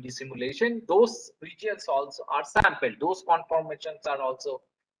normal MD simulation, those regions also are sampled. Those conformations are also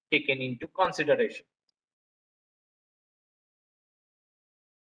taken into consideration.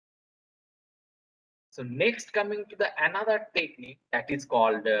 So next, coming to the another technique that is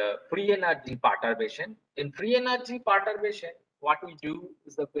called free energy perturbation. In free energy perturbation, what we do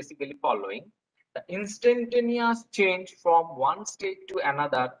is the basically following: the instantaneous change from one state to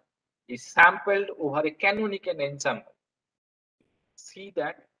another is sampled over a canonical ensemble. See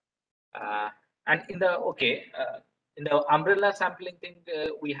that, and in the in the umbrella sampling thing,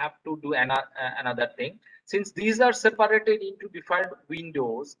 we have to do another thing. Since these are separated into different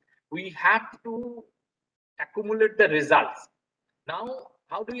windows, we have to accumulate the results. Now,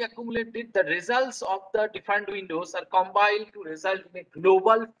 how do we accumulate it? The results of the different windows are compiled to result in a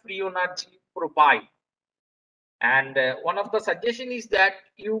global free energy profile. And one of the suggestion is that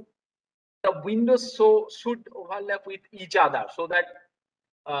the windows should overlap with each other, so that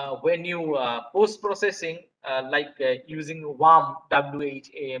when you post processing, like using WAM,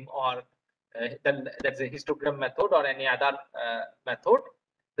 WHAM, or that's a histogram method or any other method,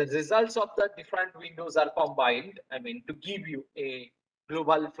 the results of the different windows are combined, I mean, to give you a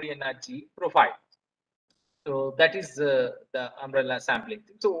global free energy profile. So that is the umbrella sampling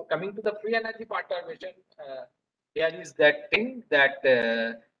thing. So coming to the free energy perturbation, here is that thing that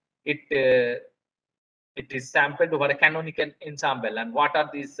it is sampled over a canonical ensemble. And what are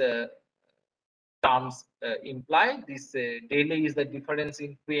these terms imply? This daily is the difference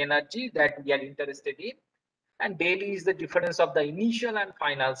in free energy that we are interested in, and daily is the difference of the initial and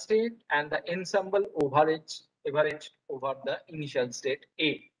final state, and the ensemble average over the initial state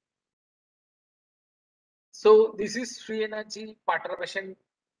A. So this is free energy perturbation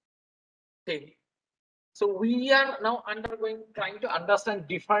thing. So we are now trying to understand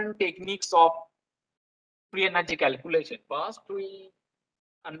different techniques of free energy calculation. First, we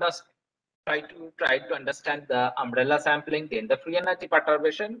try to understand the umbrella sampling, then the free energy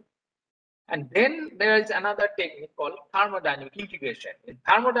perturbation, and then there is another technique called thermodynamic integration. In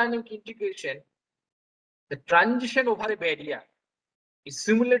thermodynamic integration, the transition over a barrier is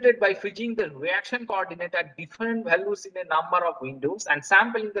simulated by fixing the reaction coordinate at different values in a number of windows and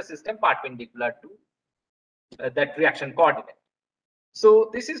sampling the system perpendicular to that reaction coordinate. So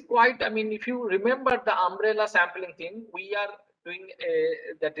this is quite, I mean, if you remember the umbrella sampling thing, we are doing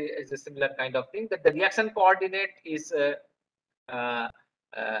that is a similar kind of thing, that the reaction coordinate is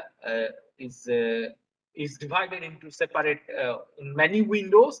divided into separate in many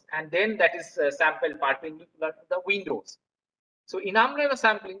windows, and then that is sampled perpendicular to the windows. So in umbrella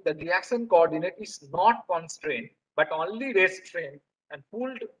sampling, the reaction coordinate is not constrained, but only restrained and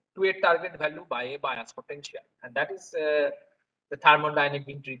pulled to a target value by a bias potential, and that is the thermodynamic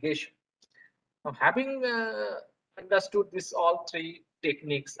integration. Now, having understood this all three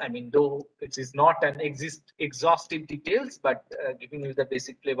techniques, I mean, though it is not an exhaustive details, but giving you the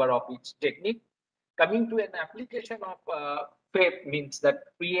basic flavor of each technique, coming to an application of FEP means that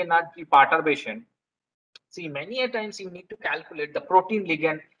free energy perturbation. See, many a times you need to calculate the protein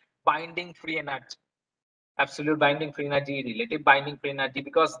ligand binding free energy, absolute binding free energy, relative binding free energy,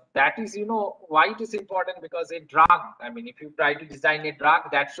 because that is, you know, why it is important, because a drug, I mean, if you try to design a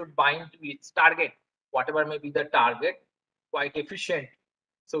drug that should bind to its target, whatever may be the target, quite efficient.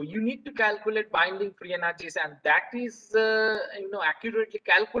 So you need to calculate binding free energies, and that is, accurately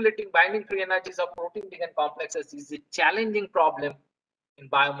calculating binding free energies of protein ligand complexes is a challenging problem in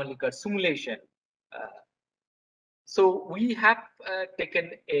biomolecular simulation. So we have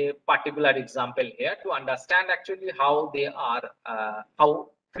taken a particular example here to understand actually how they are, how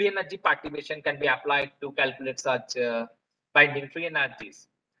free energy perturbation can be applied to calculate such binding free energies.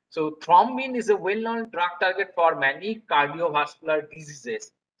 So thrombin is a well-known drug target for many cardiovascular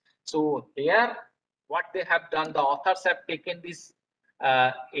diseases. So here, what they have done, the authors have taken this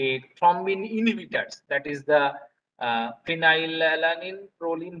a thrombin inhibitors, that is the phenylalanine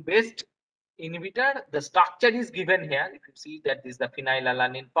proline based inhibitor. The structure is given here. If you see that this is the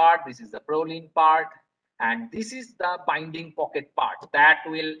phenylalanine part, this is the proline part, and this is the binding pocket part that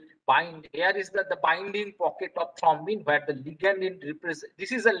will bind. Here is the binding pocket of thrombin, where the ligand in represent.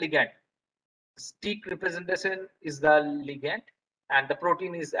 This is a ligand. Stick representation is the ligand, and the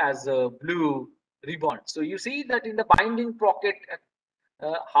protein is as a blue ribbon. So you see that in the binding pocket,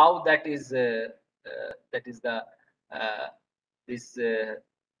 how that is the this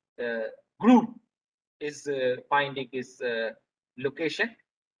group is finding its location.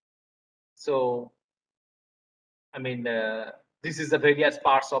 So, I mean, this is the various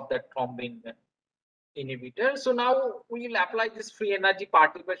parts of the thrombin inhibitor. So now we will apply this free energy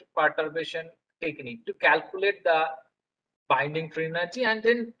perturbation technique to calculate the binding free energy, and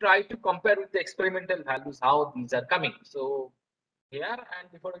then try to compare with the experimental values how these are coming. So here,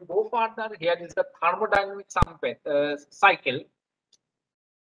 and before we go further, here is the thermodynamic cycle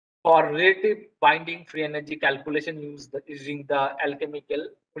for relative binding free energy calculation using the alchemical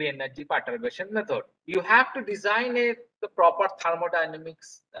free energy perturbation method. You have to design the proper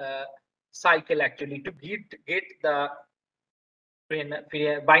thermodynamics cycle actually to get the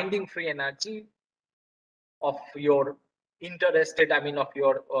binding free energy of your interested, I mean, of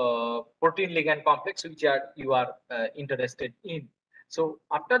your protein ligand complex, which you are interested in. So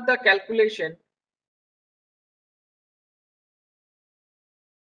after the calculation,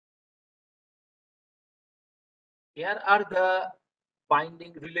 here are the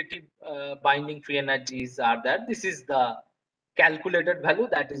binding relative binding free energies are there. This is the calculated value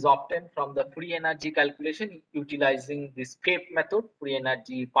that is obtained from the free energy calculation utilizing this FAPE method, free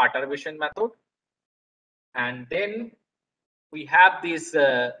energy perturbation method. And then we have this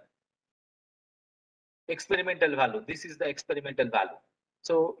experimental value. This is the experimental value.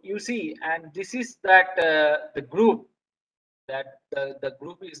 So you see, and this is that the group, that the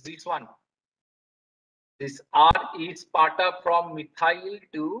group is this one. This R is part of from methyl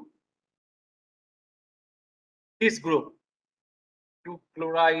to this group, to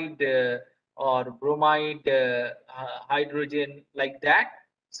chloride or bromide, hydrogen, like that.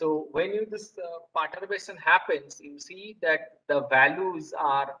 So when this perturbation happens, you see that the values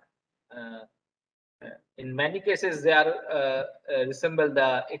are in many cases they are resemble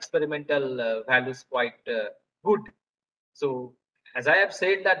the experimental values quite good. So as I have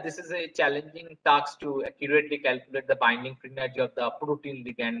said that this is a challenging task to accurately calculate the binding free energy of the protein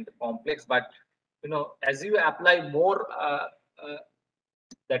ligand complex, but as you apply more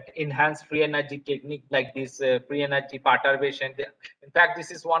that enhanced free energy technique like this free energy perturbation, in fact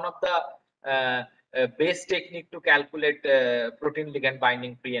this is one of the base technique to calculate protein ligand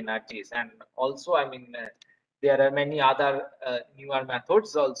binding free energies. And also, I mean, there are many other newer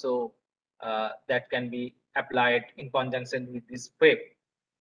methods also that can be applied in conjunction with this wave.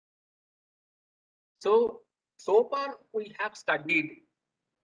 So far we have studied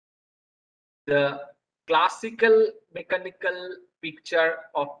the classical mechanical picture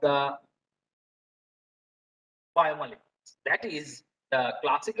of the biomolecules. That is, the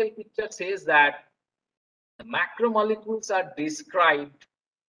classical picture says that the macromolecules are described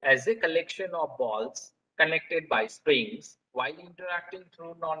as a collection of balls connected by springs while interacting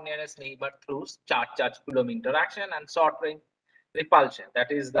through non-nearest neighbor through charge-charge Coulomb interaction and short-range repulsion.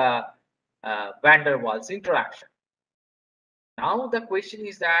 That is the van der Waals interaction. Now the question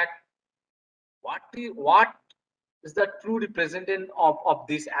is that what is the true representative of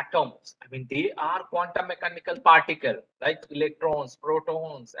these atoms? I mean, they are quantum mechanical particle like electrons,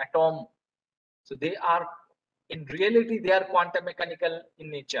 protons, atom. So they are, in reality, they are quantum mechanical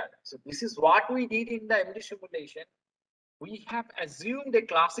in nature. So this is what we did in the MD simulation. We have assumed a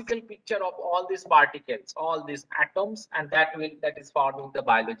classical picture of all these particles, all these atoms, and that is forming the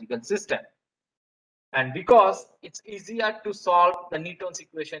biological system. And because it's easier to solve the Newton's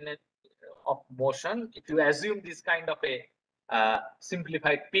equation of motion if you assume this kind of a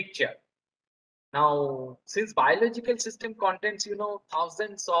simplified picture. Now, since biological system contains,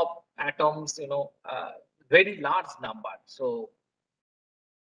 thousands of atoms, very large number. So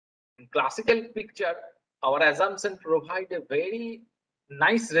in classical picture, our assumption provide a very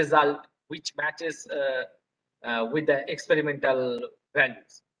nice result which matches with the experimental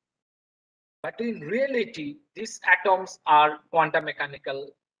values. But in reality, these atoms are quantum mechanical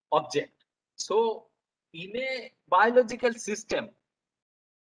object. So in a biological system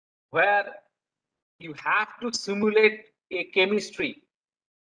where you have to simulate a chemistry,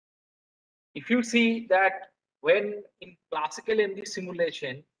 if you see that when in classical MD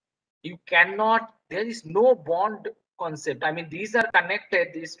simulation, you cannot, there is no bond concept. I mean, these are connected,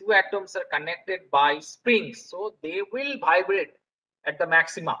 these two atoms are connected by springs. So they will vibrate at the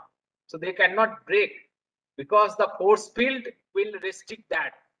maximum. So they cannot break because the force field will restrict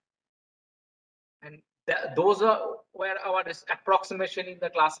that. And those are where our approximation in the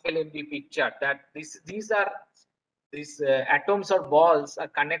classical MD picture, that these atoms or balls are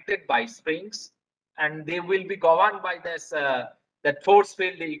connected by springs, and they will be governed by this that force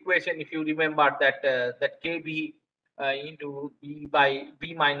field equation. If you remember that that KB into B by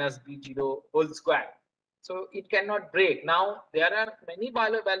B minus B0 whole square. So it cannot break. Now there are many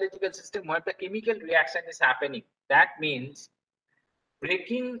biological systems where the chemical reaction is happening. That means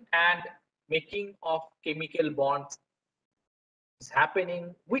breaking and making of chemical bonds is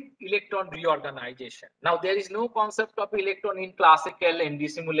happening with electron reorganization. Now, there is no concept of electron in classical MD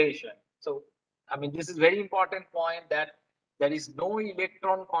simulation. So, I mean, this is very important point, that there is no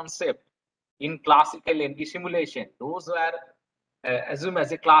electron concept in classical MD simulation. Those were assumed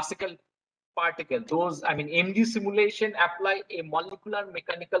as a classical particle. Those, I mean, MD simulation apply a molecular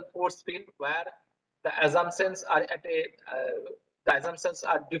mechanical force field where the assumptions are the assumptions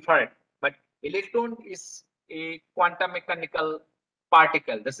are different. But electron is a quantum mechanical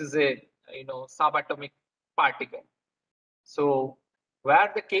particle. This is a subatomic particle. So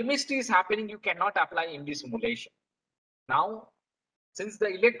where the chemistry is happening, you cannot apply MD simulation. Now, since the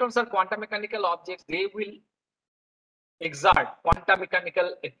electrons are quantum mechanical objects, they will exert quantum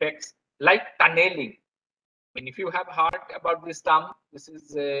mechanical effects like tunneling. I mean, if you have heard about this term, this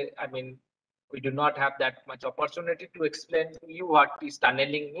is, I mean, we do not have that much opportunity to explain to you what this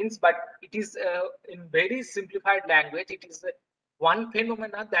tunneling means, but it is in very simplified language. It is one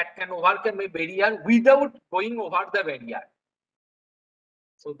phenomena that can overcome a barrier without going over the barrier.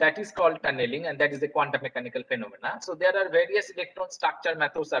 So that is called tunneling, and that is the quantum mechanical phenomena. So there are various electron structure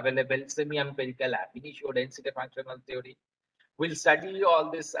methods available, semi-empirical, ab initio, density functional theory. We'll study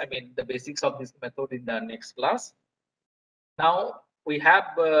all this, I mean, the basics of this method in the next class. Now we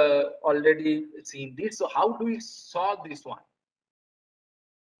have already seen this. So how do we solve this one?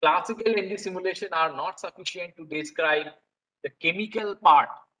 Classical ND simulation are not sufficient to describe the chemical part,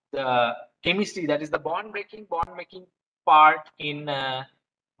 the chemistry, that is the bond making part in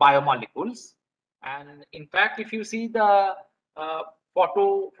biomolecules. And in fact, if you see the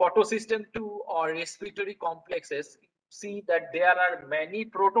photosystem 2 or respiratory complexes, see that there are many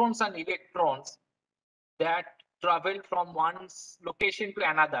protons and electrons that travel from one location to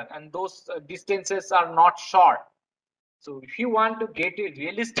another, and those distances are not short. So if you want to get a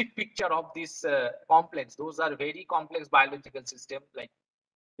realistic picture of this complex, those are very complex biological systems like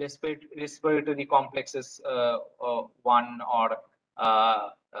respiratory complexes 1 or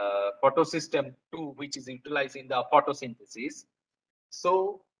photosystem 2, which is utilized in the photosynthesis.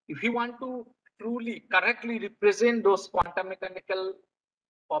 So if you want to truly correctly represent those quantum mechanical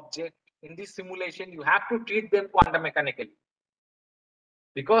objects in this simulation, you have to treat them quantum mechanically,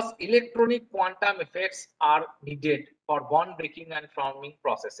 because electronic quantum effects are needed for bond breaking and forming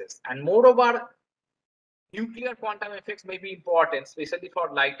processes. And moreover, nuclear quantum effects may be important, especially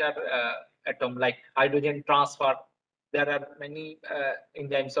for lighter atom like hydrogen transfer. There are many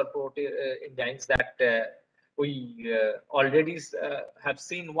enzymes or enzymes that we already have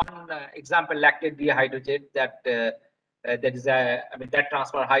seen one example, lactate dehydrogenase, that is I mean, that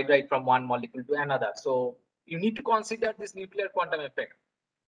transfer hydride from one molecule to another. So you need to consider this nuclear quantum effect.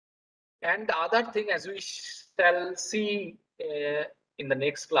 And the other thing, as we shall see in the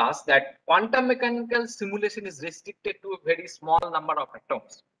next class, that quantum mechanical simulation is restricted to a very small number of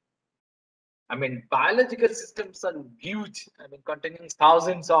atoms. I mean, biological systems are huge, I mean, containing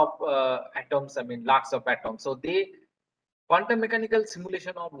thousands of atoms, I mean, lakhs of atoms. So quantum mechanical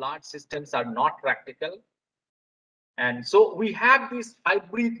simulation of large systems are not practical. And so we have this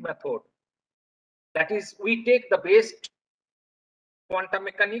hybrid method. That is, we take the best quantum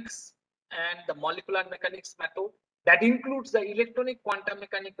mechanics and the molecular mechanics method that includes the electronic quantum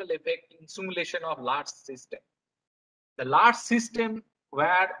mechanical effect in simulation of large system. The large system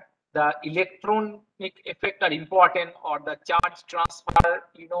where the electronic effect are important, or the charge transfer,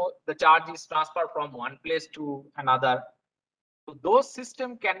 the charge is transferred from one place to another. So those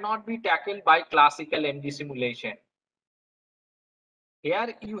systems cannot be tackled by classical MD simulation.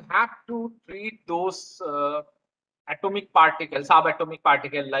 Here you have to treat those atomic particles, subatomic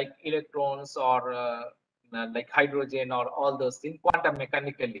particle like electrons or like hydrogen or all those things quantum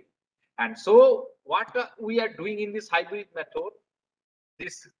mechanically. And so what we are doing in this hybrid method,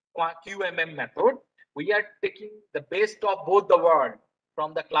 this QMM method, we are taking the best of both the world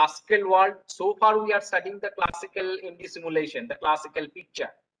from the classical world. So far we are studying the classical MD simulation, the classical picture,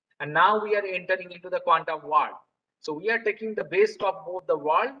 and now we are entering into the quantum world. So we are taking the best of both the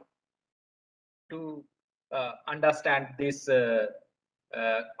world to understand this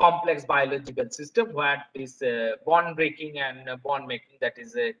complex biological system where this bond breaking and bond making, that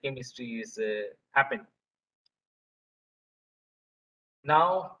is chemistry, is happening.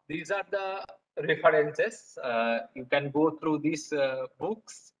 Now these are the references. You can go through these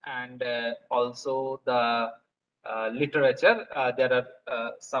books and also the literature. There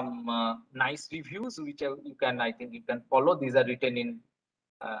are some nice reviews which you can, I think you can follow. These are written in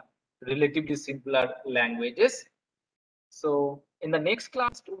relatively simpler languages. So in the next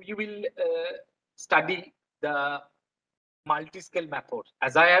class, we will study the multiscale method.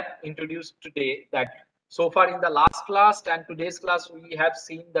 As I have introduced today, that so far in the last class and today's class, we have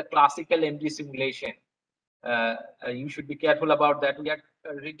seen the classical MD simulation. You should be careful about that. We are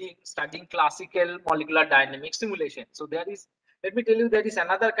studying classical molecular dynamics simulation. So there is, let me tell you, there is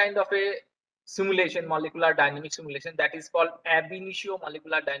another kind of a simulation, molecular dynamic simulation, that is called ab initio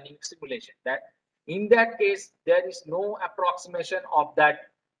molecular dynamic simulation. That in that case, there is no approximation of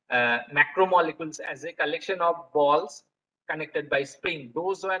that macromolecules as a collection of balls connected by spring.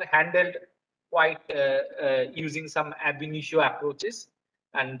 Those were handled quite using some ab initio approaches,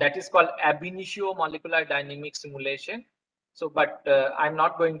 and that is called ab initio molecular dynamic simulation. So, but I'm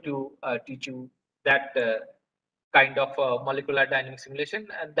not going to teach you that kind of molecular dynamic simulation,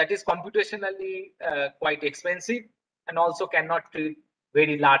 and that is computationally quite expensive and also cannot treat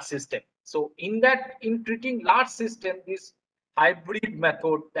very large system. So in treating large system, this hybrid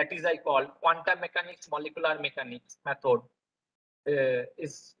method, that is I call quantum mechanics, molecular mechanics method,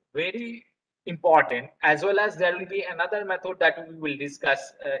 is very important, as well as there will be another method that we will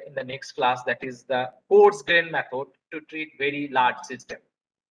discuss in the next class, that is the coarse grain method to treat very large system.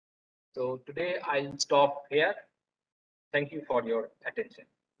 So today I'll stop here. Thank you for your attention.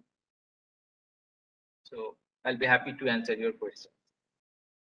 So I'll be happy to answer your questions.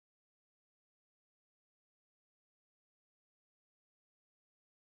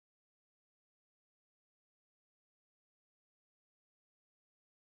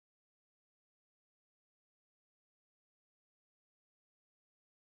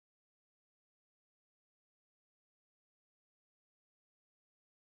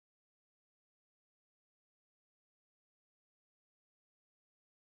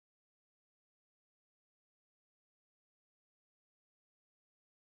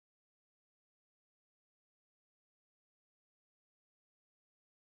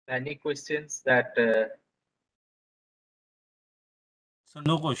 Any questions that So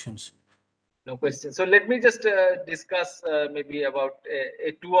no questions. no questions. So let me just discuss maybe about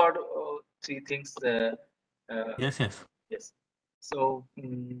two or three things. Yes, yes. Yes. So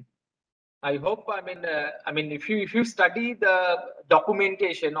I hope. I mean, if you study the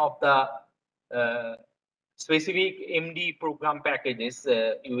documentation of the specific MD program packages,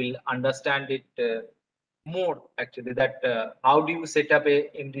 you will understand it more actually. That how do you set up a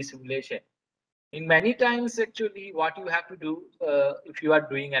MD simulation? In many times, actually, what you have to do if you are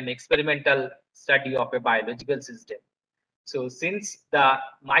doing an experimental study of a biological system. So since the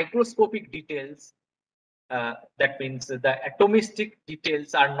microscopic details, that means the atomistic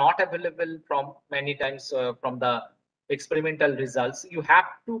details are not available from many times from the experimental results, you have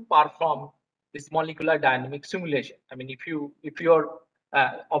to perform this molecular dynamic simulation. I mean, if you're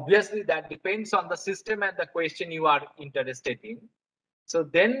obviously that depends on the system and the question you are interested in. So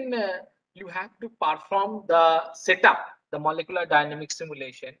then you have to perform the setup, the molecular dynamic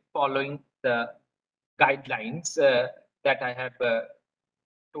simulation following the guidelines that I have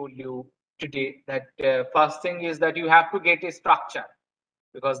told you today. That first thing is that you have to get a structure,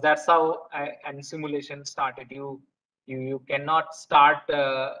 because that's how an simulation started. You cannot start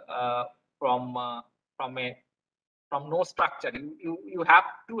from from no structure. You have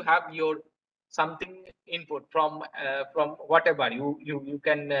to have your something input from whatever you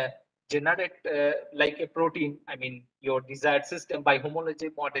can generate like a protein. I mean, your desired system by homology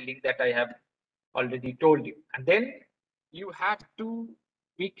modeling that I have already told you, and then you have to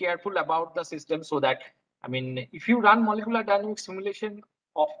be careful about the system, so that, I mean, if you run molecular dynamic simulation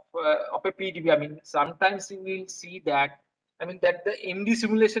of a PDB, I mean, sometimes you will see that, I mean, that the MD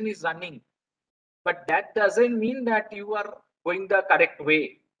simulation is running, but that doesn't mean that you are going the correct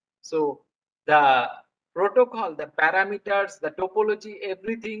way. So the protocol, the parameters, the topology,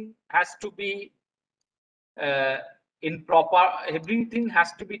 everything has to be in proper, everything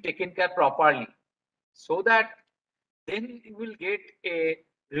has to be taken care properly, so that then you will get a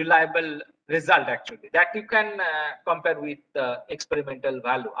reliable result actually that you can compare with the experimental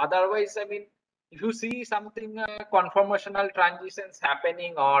value. Otherwise, I mean, if you see something conformational transitions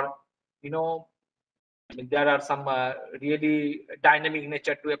happening, or I mean, there are some really dynamic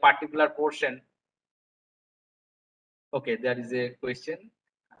nature to a particular portion. Okay, there is a question.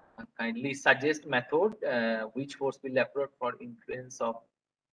 Kindly suggest method which force will approach for influence of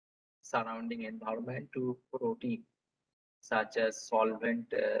surrounding environment to protein, such as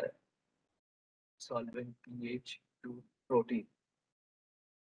solvent pH to protein.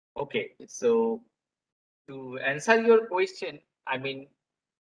 Okay, so to answer your question, I mean,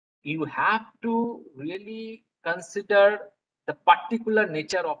 you have to really consider the particular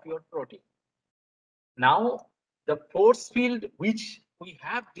nature of your protein. Now, the force field which we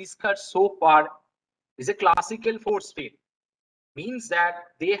have discussed so far is a classical force field, means that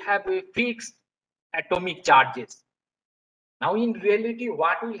they have a fixed atomic charges. Now, in reality,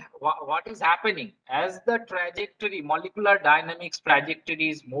 what is happening as the trajectory, molecular dynamics trajectory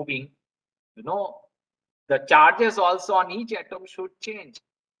is moving, the charges also on each atom should change.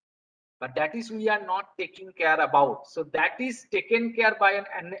 But that is we are not taking care about. So that is taken care by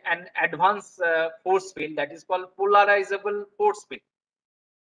an advanced force field that is called polarizable force field.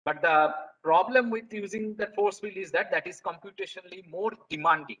 But the problem with using the force field is that that is computationally more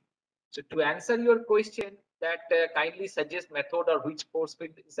demanding. So to answer your question, that kindly suggest method or which force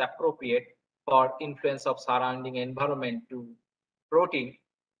field is appropriate for influence of surrounding environment to protein.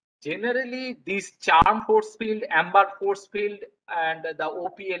 generally this charm force field, amber force field, and the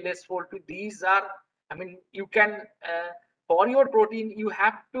OPLS force field, these are, I mean, you can, for your protein, you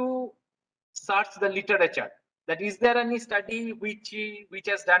have to search the literature. That is there any study which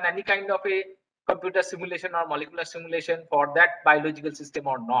has done any kind of a computer simulation or molecular simulation for that biological system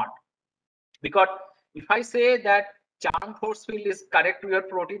or not? Because if I say that charm force field is correct to your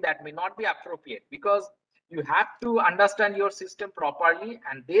protein, that may not be appropriate, because you have to understand your system properly,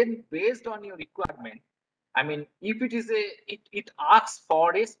 and then based on your requirement, I mean, if it is it asks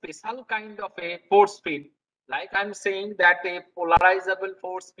for a special kind of a force field, like I'm saying that a polarizable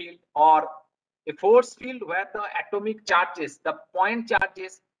force field, or a force field where the atomic charges, the point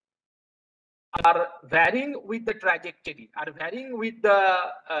charges, are varying with the trajectory, are varying with the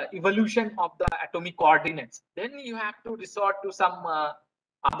evolution of the atomic coordinates, then you have to resort to some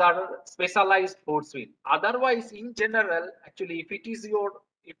other specialized force field. Otherwise, in general, actually, if it is your,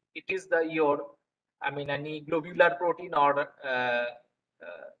 if it is the your, I mean, any globular protein or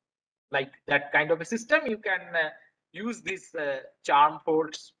like that kind of a system, you can use this charm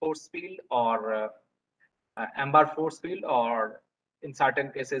force field, or amber force field, or in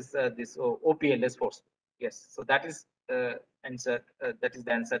certain cases this OPLS force field. Yes, so that is answer. That is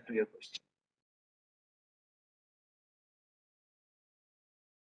the answer to your question.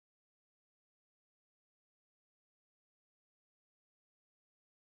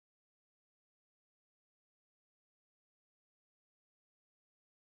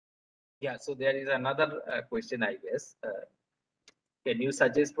 Yeah, so there is another question, I guess. Can you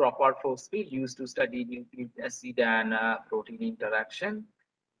suggest proper force field used to study nucleic acid and protein interaction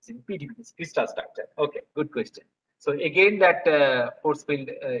in PDBs, crystal structure? Okay, good question. So again, that force field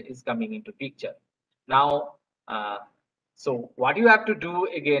is coming into picture. Now, so what you have to do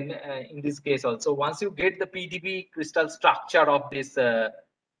again in this case also, once you get the PDB crystal structure of this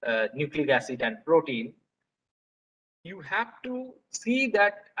nucleic acid and protein, you have to see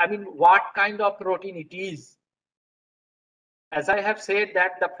that, I mean, what kind of protein it is. As I have said,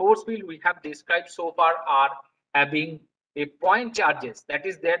 that the force field we have described so far are having a point charges. That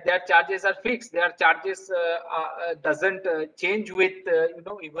is, their charges are fixed. Their charges doesn't change with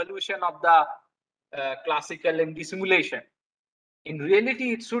evolution of the classical MD simulation. In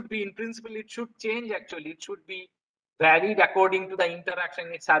reality, it should be, in principle, it should change. Actually, it should be varied according to the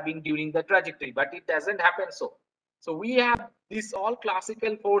interaction it's having during the trajectory, but it doesn't happen so. So we have this all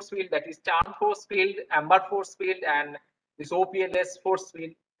classical force field, that is charm force field, amber force field, and this OPLS force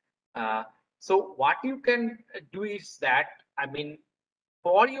field. So what you can do is that, I mean,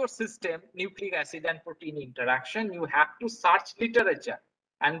 for your system, nucleic acid and protein interaction, you have to search literature.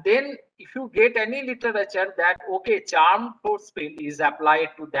 And then if you get any literature that, okay, charm force field is applied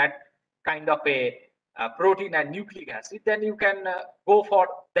to that kind of a protein and nucleic acid, then you can go for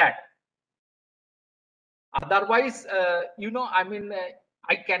that. Otherwise, I mean,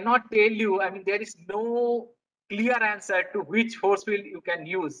 I cannot tell you, I mean, there is no clear answer to which force field you can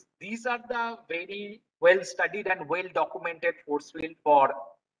use. These are the very well studied and well documented force field for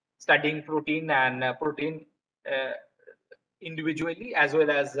studying protein and protein uh, individually, as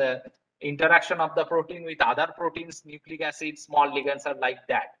well as interaction of the protein with other proteins, nucleic acids, small ligands are like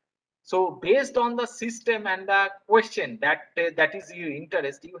that. So based on the system and the question that is your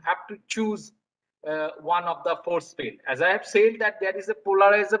interest, you have to choose one of the force field. As I have said, that there is a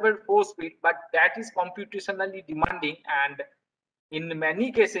polarizable force field, but that is computationally demanding, and in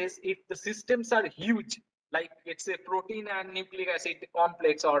many cases, if the systems are huge, like it's a protein and nucleic acid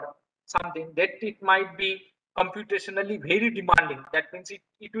complex or something, that it might be computationally very demanding. That means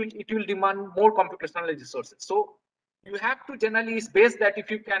it will demand more computational resources. So you have to generally space that, if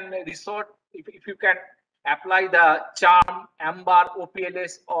you can resort, if you can apply the charm, amber,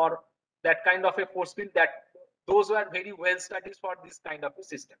 OPLS, or that kind of a force field, that those were very well studied for this kind of a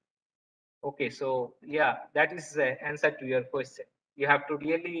system. Okay, so yeah, that is the answer to your question. You have to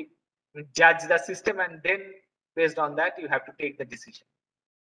really judge the system, and then based on that, you have to take the decision.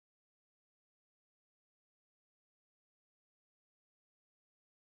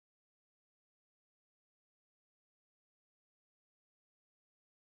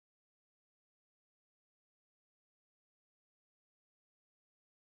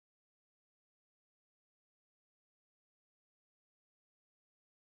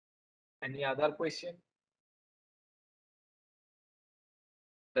 Any other question?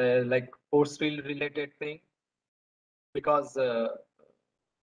 Like force field related thing? Because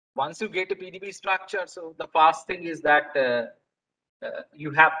once you get a PDB structure, so the first thing is that you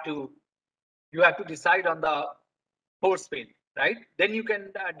have to decide on the force field, right? Then you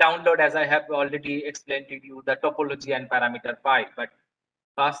can download, as I have already explained to you, the topology and parameter file. But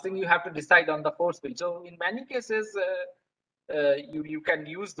Last thing you have to decide on the force field. So in many cases, you can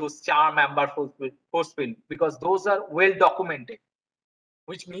use those charm amber force field because those are well documented,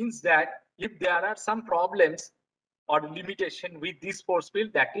 which means that if there are some problems or limitation with this force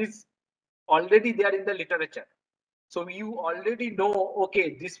field, that is already there in the literature. So you already know,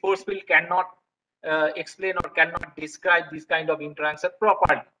 okay, this force field cannot explain or cannot describe this kind of interaction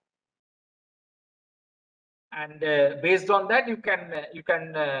properly. And based on that, you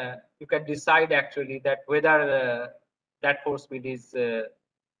can decide actually that whether that force field is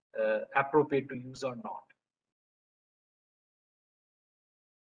appropriate to use or not.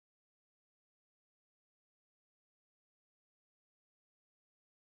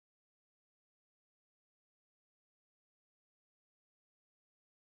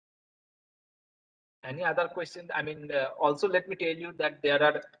 Any other question? I mean, also let me tell you that there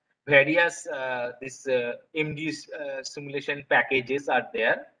are various this MD simulation packages are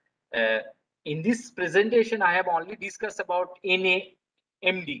there. In this presentation, I have only discussed about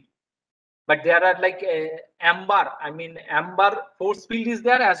NAMD, but there are like AMBER. I mean, AMBER force field is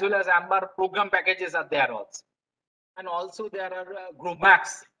there as well as AMBER program packages are there also. And also there are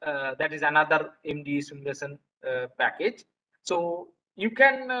GROMAX, that is another MD simulation package. So you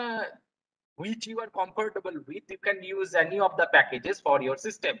can which you are comfortable with, you can use any of the packages for your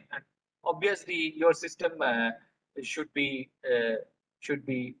system, and obviously your system should be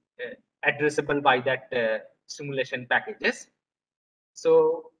addressable by that simulation packages.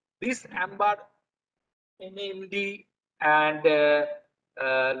 So this AMBER, NAMD, and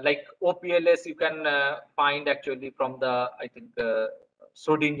like OPLS you can find actually from the, I think,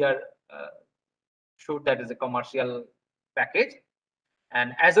 Schrodinger shoot, that is a commercial package.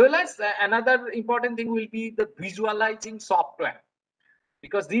 And as well as another important thing will be the visualizing software,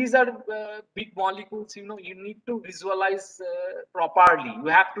 because these are big molecules, you know, you need to visualize properly. You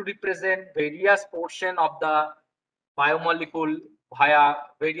have to represent various portion of the biomolecule via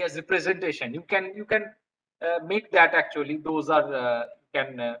various representation. You can make that actually. Those are you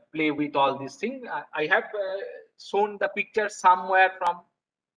can play with all these things. I have shown the picture somewhere from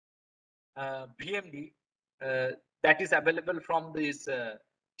VMD that is available from this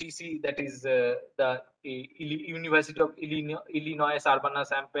TC, that is the University of Illinois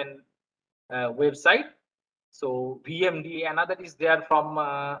Urbana-Champaign website. So VMD, another is there from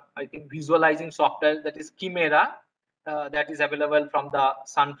I think visualizing software, that is Chimera, that is available from the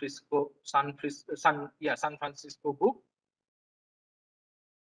San Francisco book.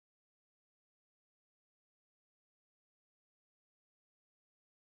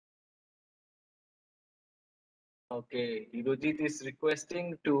 Okay, Hirojit is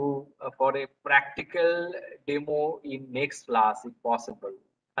requesting to for a practical demo in next class if possible.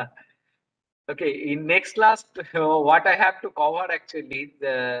 Okay, in next class, what I have to cover actually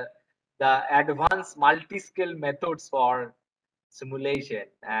the advanced multi-scale methods for simulation,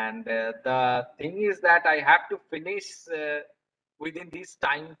 and the thing is that I have to finish within this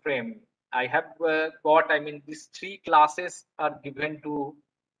time frame. I have got, I mean, these 3 classes are given to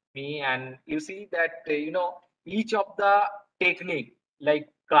me, and you see that you know, each of the technique like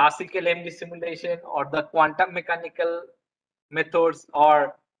classical MD simulation or the quantum mechanical methods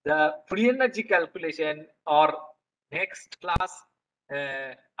or the free energy calculation, or next class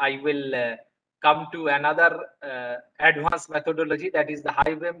I will come to another advanced methodology, that is the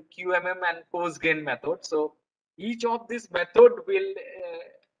high beam QMM and coarse grain method. So each of this method will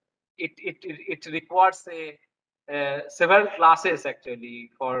it requires a several classes actually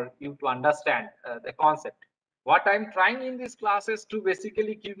for you to understand the concept. What I'm trying in this class is to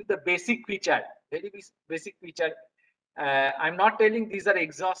basically give you the basic feature, very basic feature. I'm not telling these are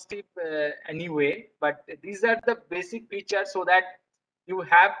exhaustive anyway, but these are the basic features so that you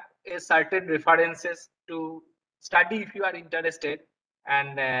have a certain references to study if you are interested.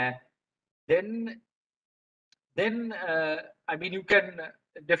 And then I mean, you can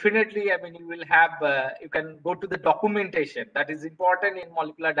definitely, I mean, you will have you can go to the documentation, that is important in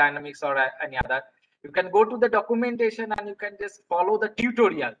molecular dynamics or any other. You can go to the documentation and you can just follow the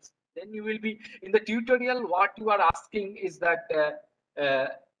tutorials. Then you will be in the tutorial. What you are asking is that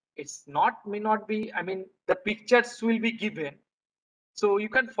it's not, may not be, I mean, the pictures will be given, so you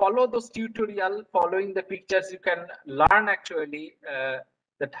can follow those tutorial. Following the pictures, you can learn actually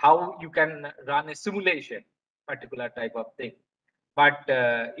that how you can run a simulation, particular type of thing. But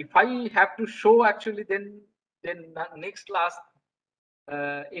if I have to show actually, then next class,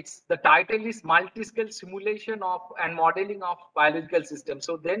 it's the title is multi-scale simulation of and modeling of biological systems.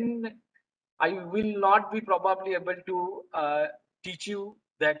 So then I will not be probably able to teach you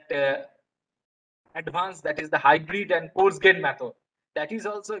that advanced, that is the hybrid and coarse grain method. that is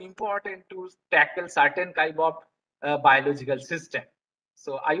also important to tackle certain type of biological system.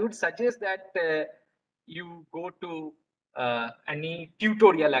 So I would suggest that you go to any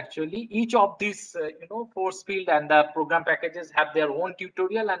tutorial. Actually, each of these force field and the program packages have their own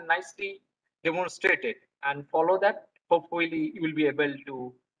tutorial and nicely demonstrated, and follow that. Hopefully you will be able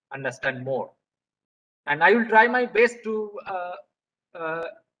to understand more, and I will try my best uh,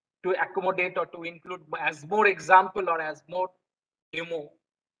 to accommodate or to include as more example or as more demo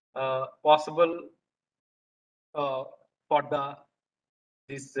possible uh, for the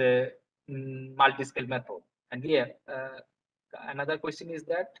this multi-scale method. And here another question is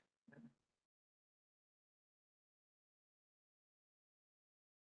that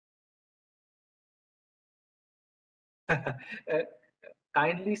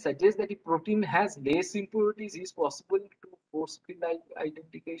kindly suggest that if protein has less impurities, is possible to force field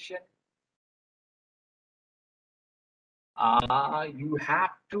identification. You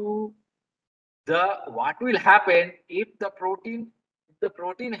have to what will happen if the protein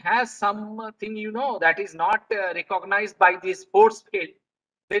has something that is not recognized by this force field,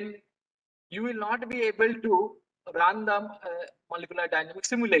 then you will not be able to run the molecular dynamic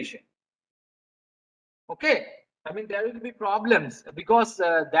simulation. Okay, I mean there will be problems because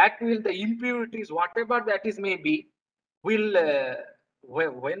that will the impurities, whatever that is may be, will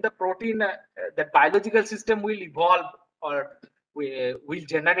when the protein the biological system will evolve or will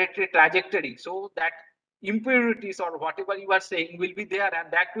generate a trajectory, so that impurities or whatever you are saying will be there,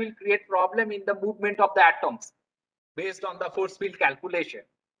 and that will create problem in the movement of the atoms based on the force field calculation.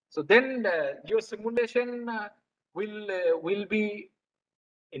 So then your simulation will be,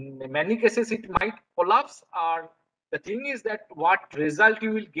 in many cases it might collapse, or the thing is that what result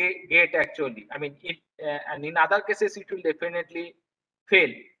you will get actually, I mean it and in other cases it will definitely fail.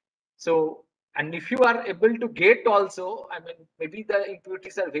 So, and if you are able to get also, I mean maybe the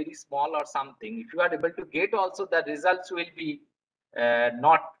impurities are very small or something, if you are able to get also, the results will be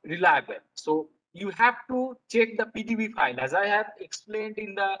not reliable. So you have to check the PDB file, as I have explained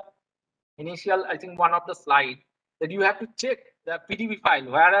in the initial, I think one of the slide, that you have to check the PDB file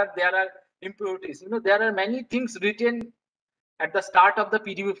where there are impurities. There are many things written at the start of the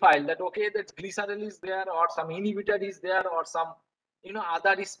PDB file, that okay, that glycerol is there, or some inhibitor is there, or some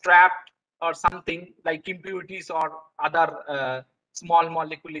other is trapped, or something like impurities or other small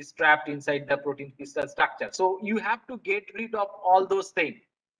molecule is trapped inside the protein crystal structure. So you have to get rid of all those things.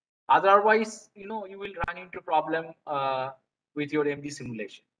 Otherwise, you will run into problem with your MD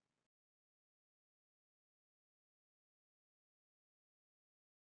simulation.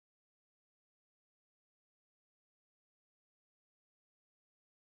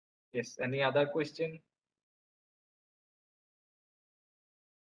 Yes, any other question?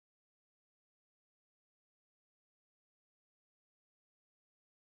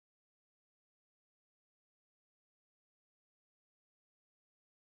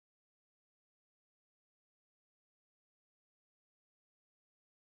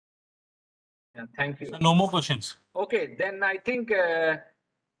 Yeah, thank you. So no more questions. Okay, then I think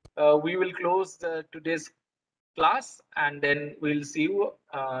we will close today's class, and then we'll see you,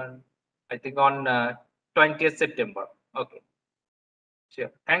 I think, on 20th September. Okay,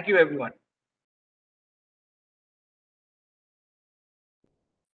 sure. Thank you, everyone.